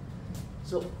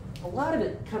 So a lot of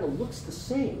it kind of looks the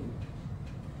same.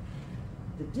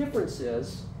 The difference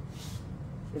is,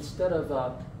 instead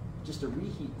of just a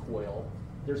reheat coil,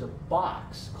 there's a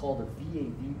box called a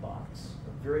VAV box,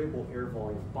 a variable air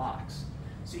volume box.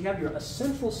 So you have a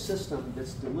central system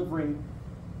that's delivering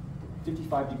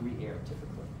 55-degree air,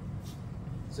 typically.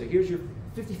 So here's your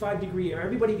 55-degree air.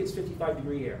 Everybody gets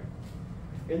 55-degree air.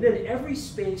 And then every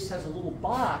space has a little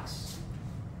box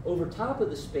over top of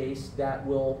the space that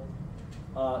will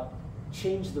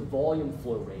change the volume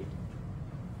flow rate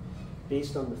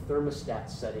based on the thermostat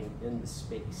setting in the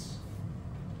space.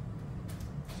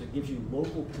 So it gives you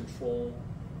local control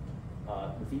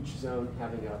with each zone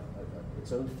having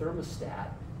its own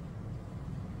thermostat.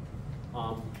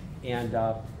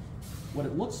 What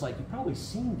it looks like, you've probably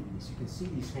seen these. You can see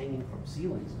these hanging from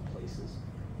ceilings in places.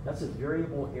 That's a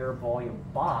variable air volume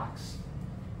box.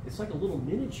 It's like a little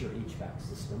miniature HVAC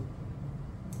system,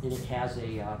 and it has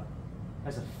a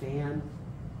fan.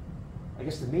 I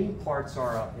guess the main parts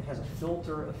are it has a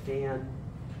filter, a fan,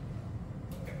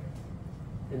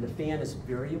 and the fan is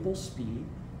variable speed,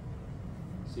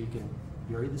 so you can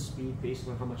vary the speed based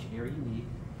on how much air you need,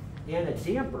 and a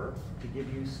damper to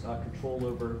give you control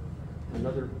over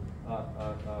another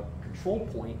control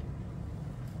point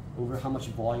over how much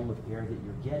volume of air that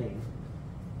you're getting.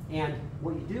 And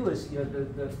what you do is,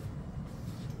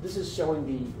 this is showing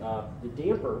the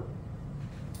damper,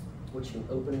 which you can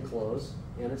open and close,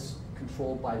 and it's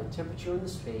controlled by the temperature in the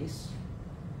space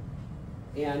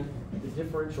and the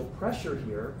differential pressure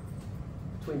here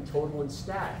between total and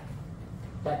static.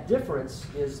 That difference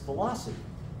is velocity.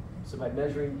 So by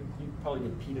measuring, you probably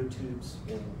did pitot tubes,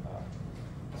 and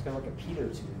it's kind of like a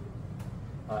pitot tube.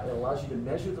 It allows you to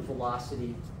measure the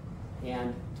velocity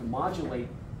and to modulate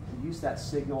and use that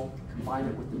signal, combine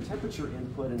it with the temperature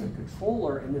input in the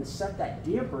controller, and then set that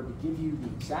damper to give you the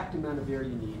exact amount of air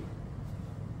you need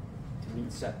to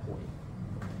meet set point.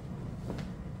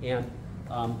 And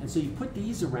so you put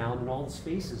these around in all the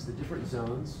spaces, the different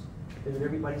zones, and then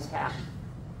everybody's happy.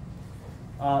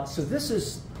 So this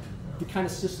is the kind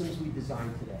of systems we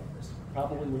design today.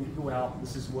 Probably when you go out,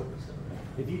 this is what,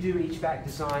 if you do HVAC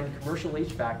design, commercial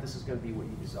HVAC, this is going to be what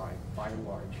you design, by and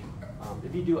large.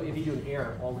 If you do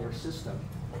an all-air system,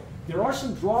 there are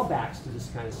some drawbacks to this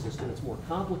kind of system. It's more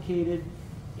complicated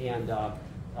and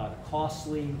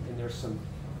costly, and there's some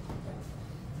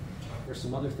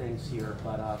other things here,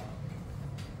 but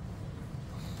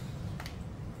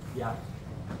yeah.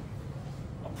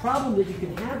 A problem that you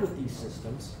can have with these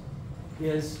systems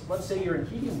is, let's say you're in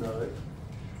heating mode.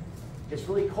 It's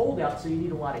really cold out, so you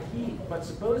need a lot of heat. But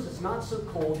suppose it's not so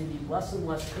cold, you need less and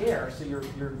less air, so you're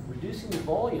reducing the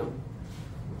volume.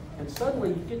 And suddenly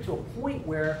you get to a point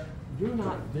where you're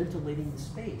not ventilating the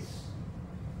space.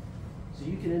 So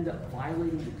you can end up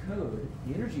violating the code,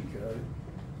 the energy code,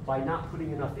 by not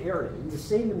putting enough air in. The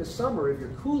same in the summer, if you're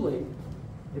cooling,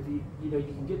 if you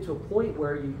can get to a point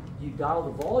where you dial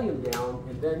the volume down,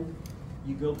 and then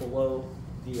you go below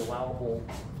the allowable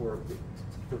for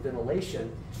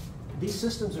ventilation. These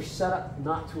systems are set up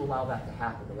not to allow that to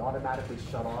happen. They automatically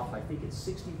shut off. I think it's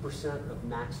 60% of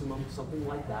maximum, something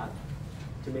like that,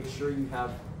 to make sure you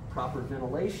have proper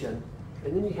ventilation.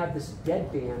 And then you have this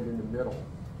dead band in the middle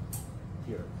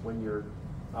here when you're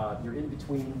in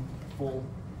between full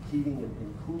heating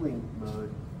and cooling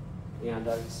mode, and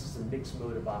this is a mixed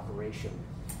mode of operation.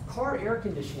 Car air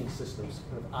conditioning systems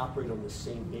kind of operate on the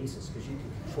same basis because you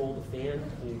can control the fan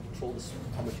and you control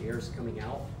how much air is coming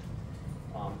out.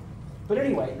 But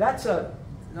anyway, that's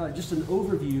just an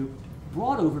overview,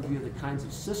 broad overview of the kinds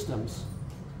of systems.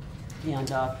 And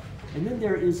then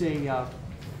there is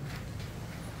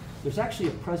there's actually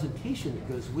a presentation that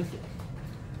goes with it.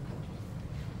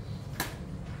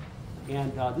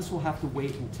 And this will have to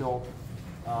wait until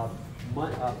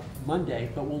Monday,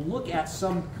 but we'll look at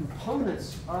some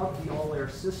components of the all-air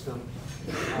system,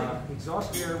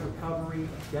 exhaust air recovery,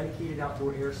 dedicated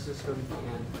outdoor air system,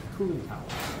 and cooling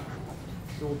towers.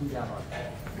 So we'll do that on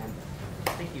Monday.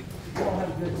 Thank you. You all have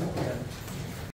a good weekend.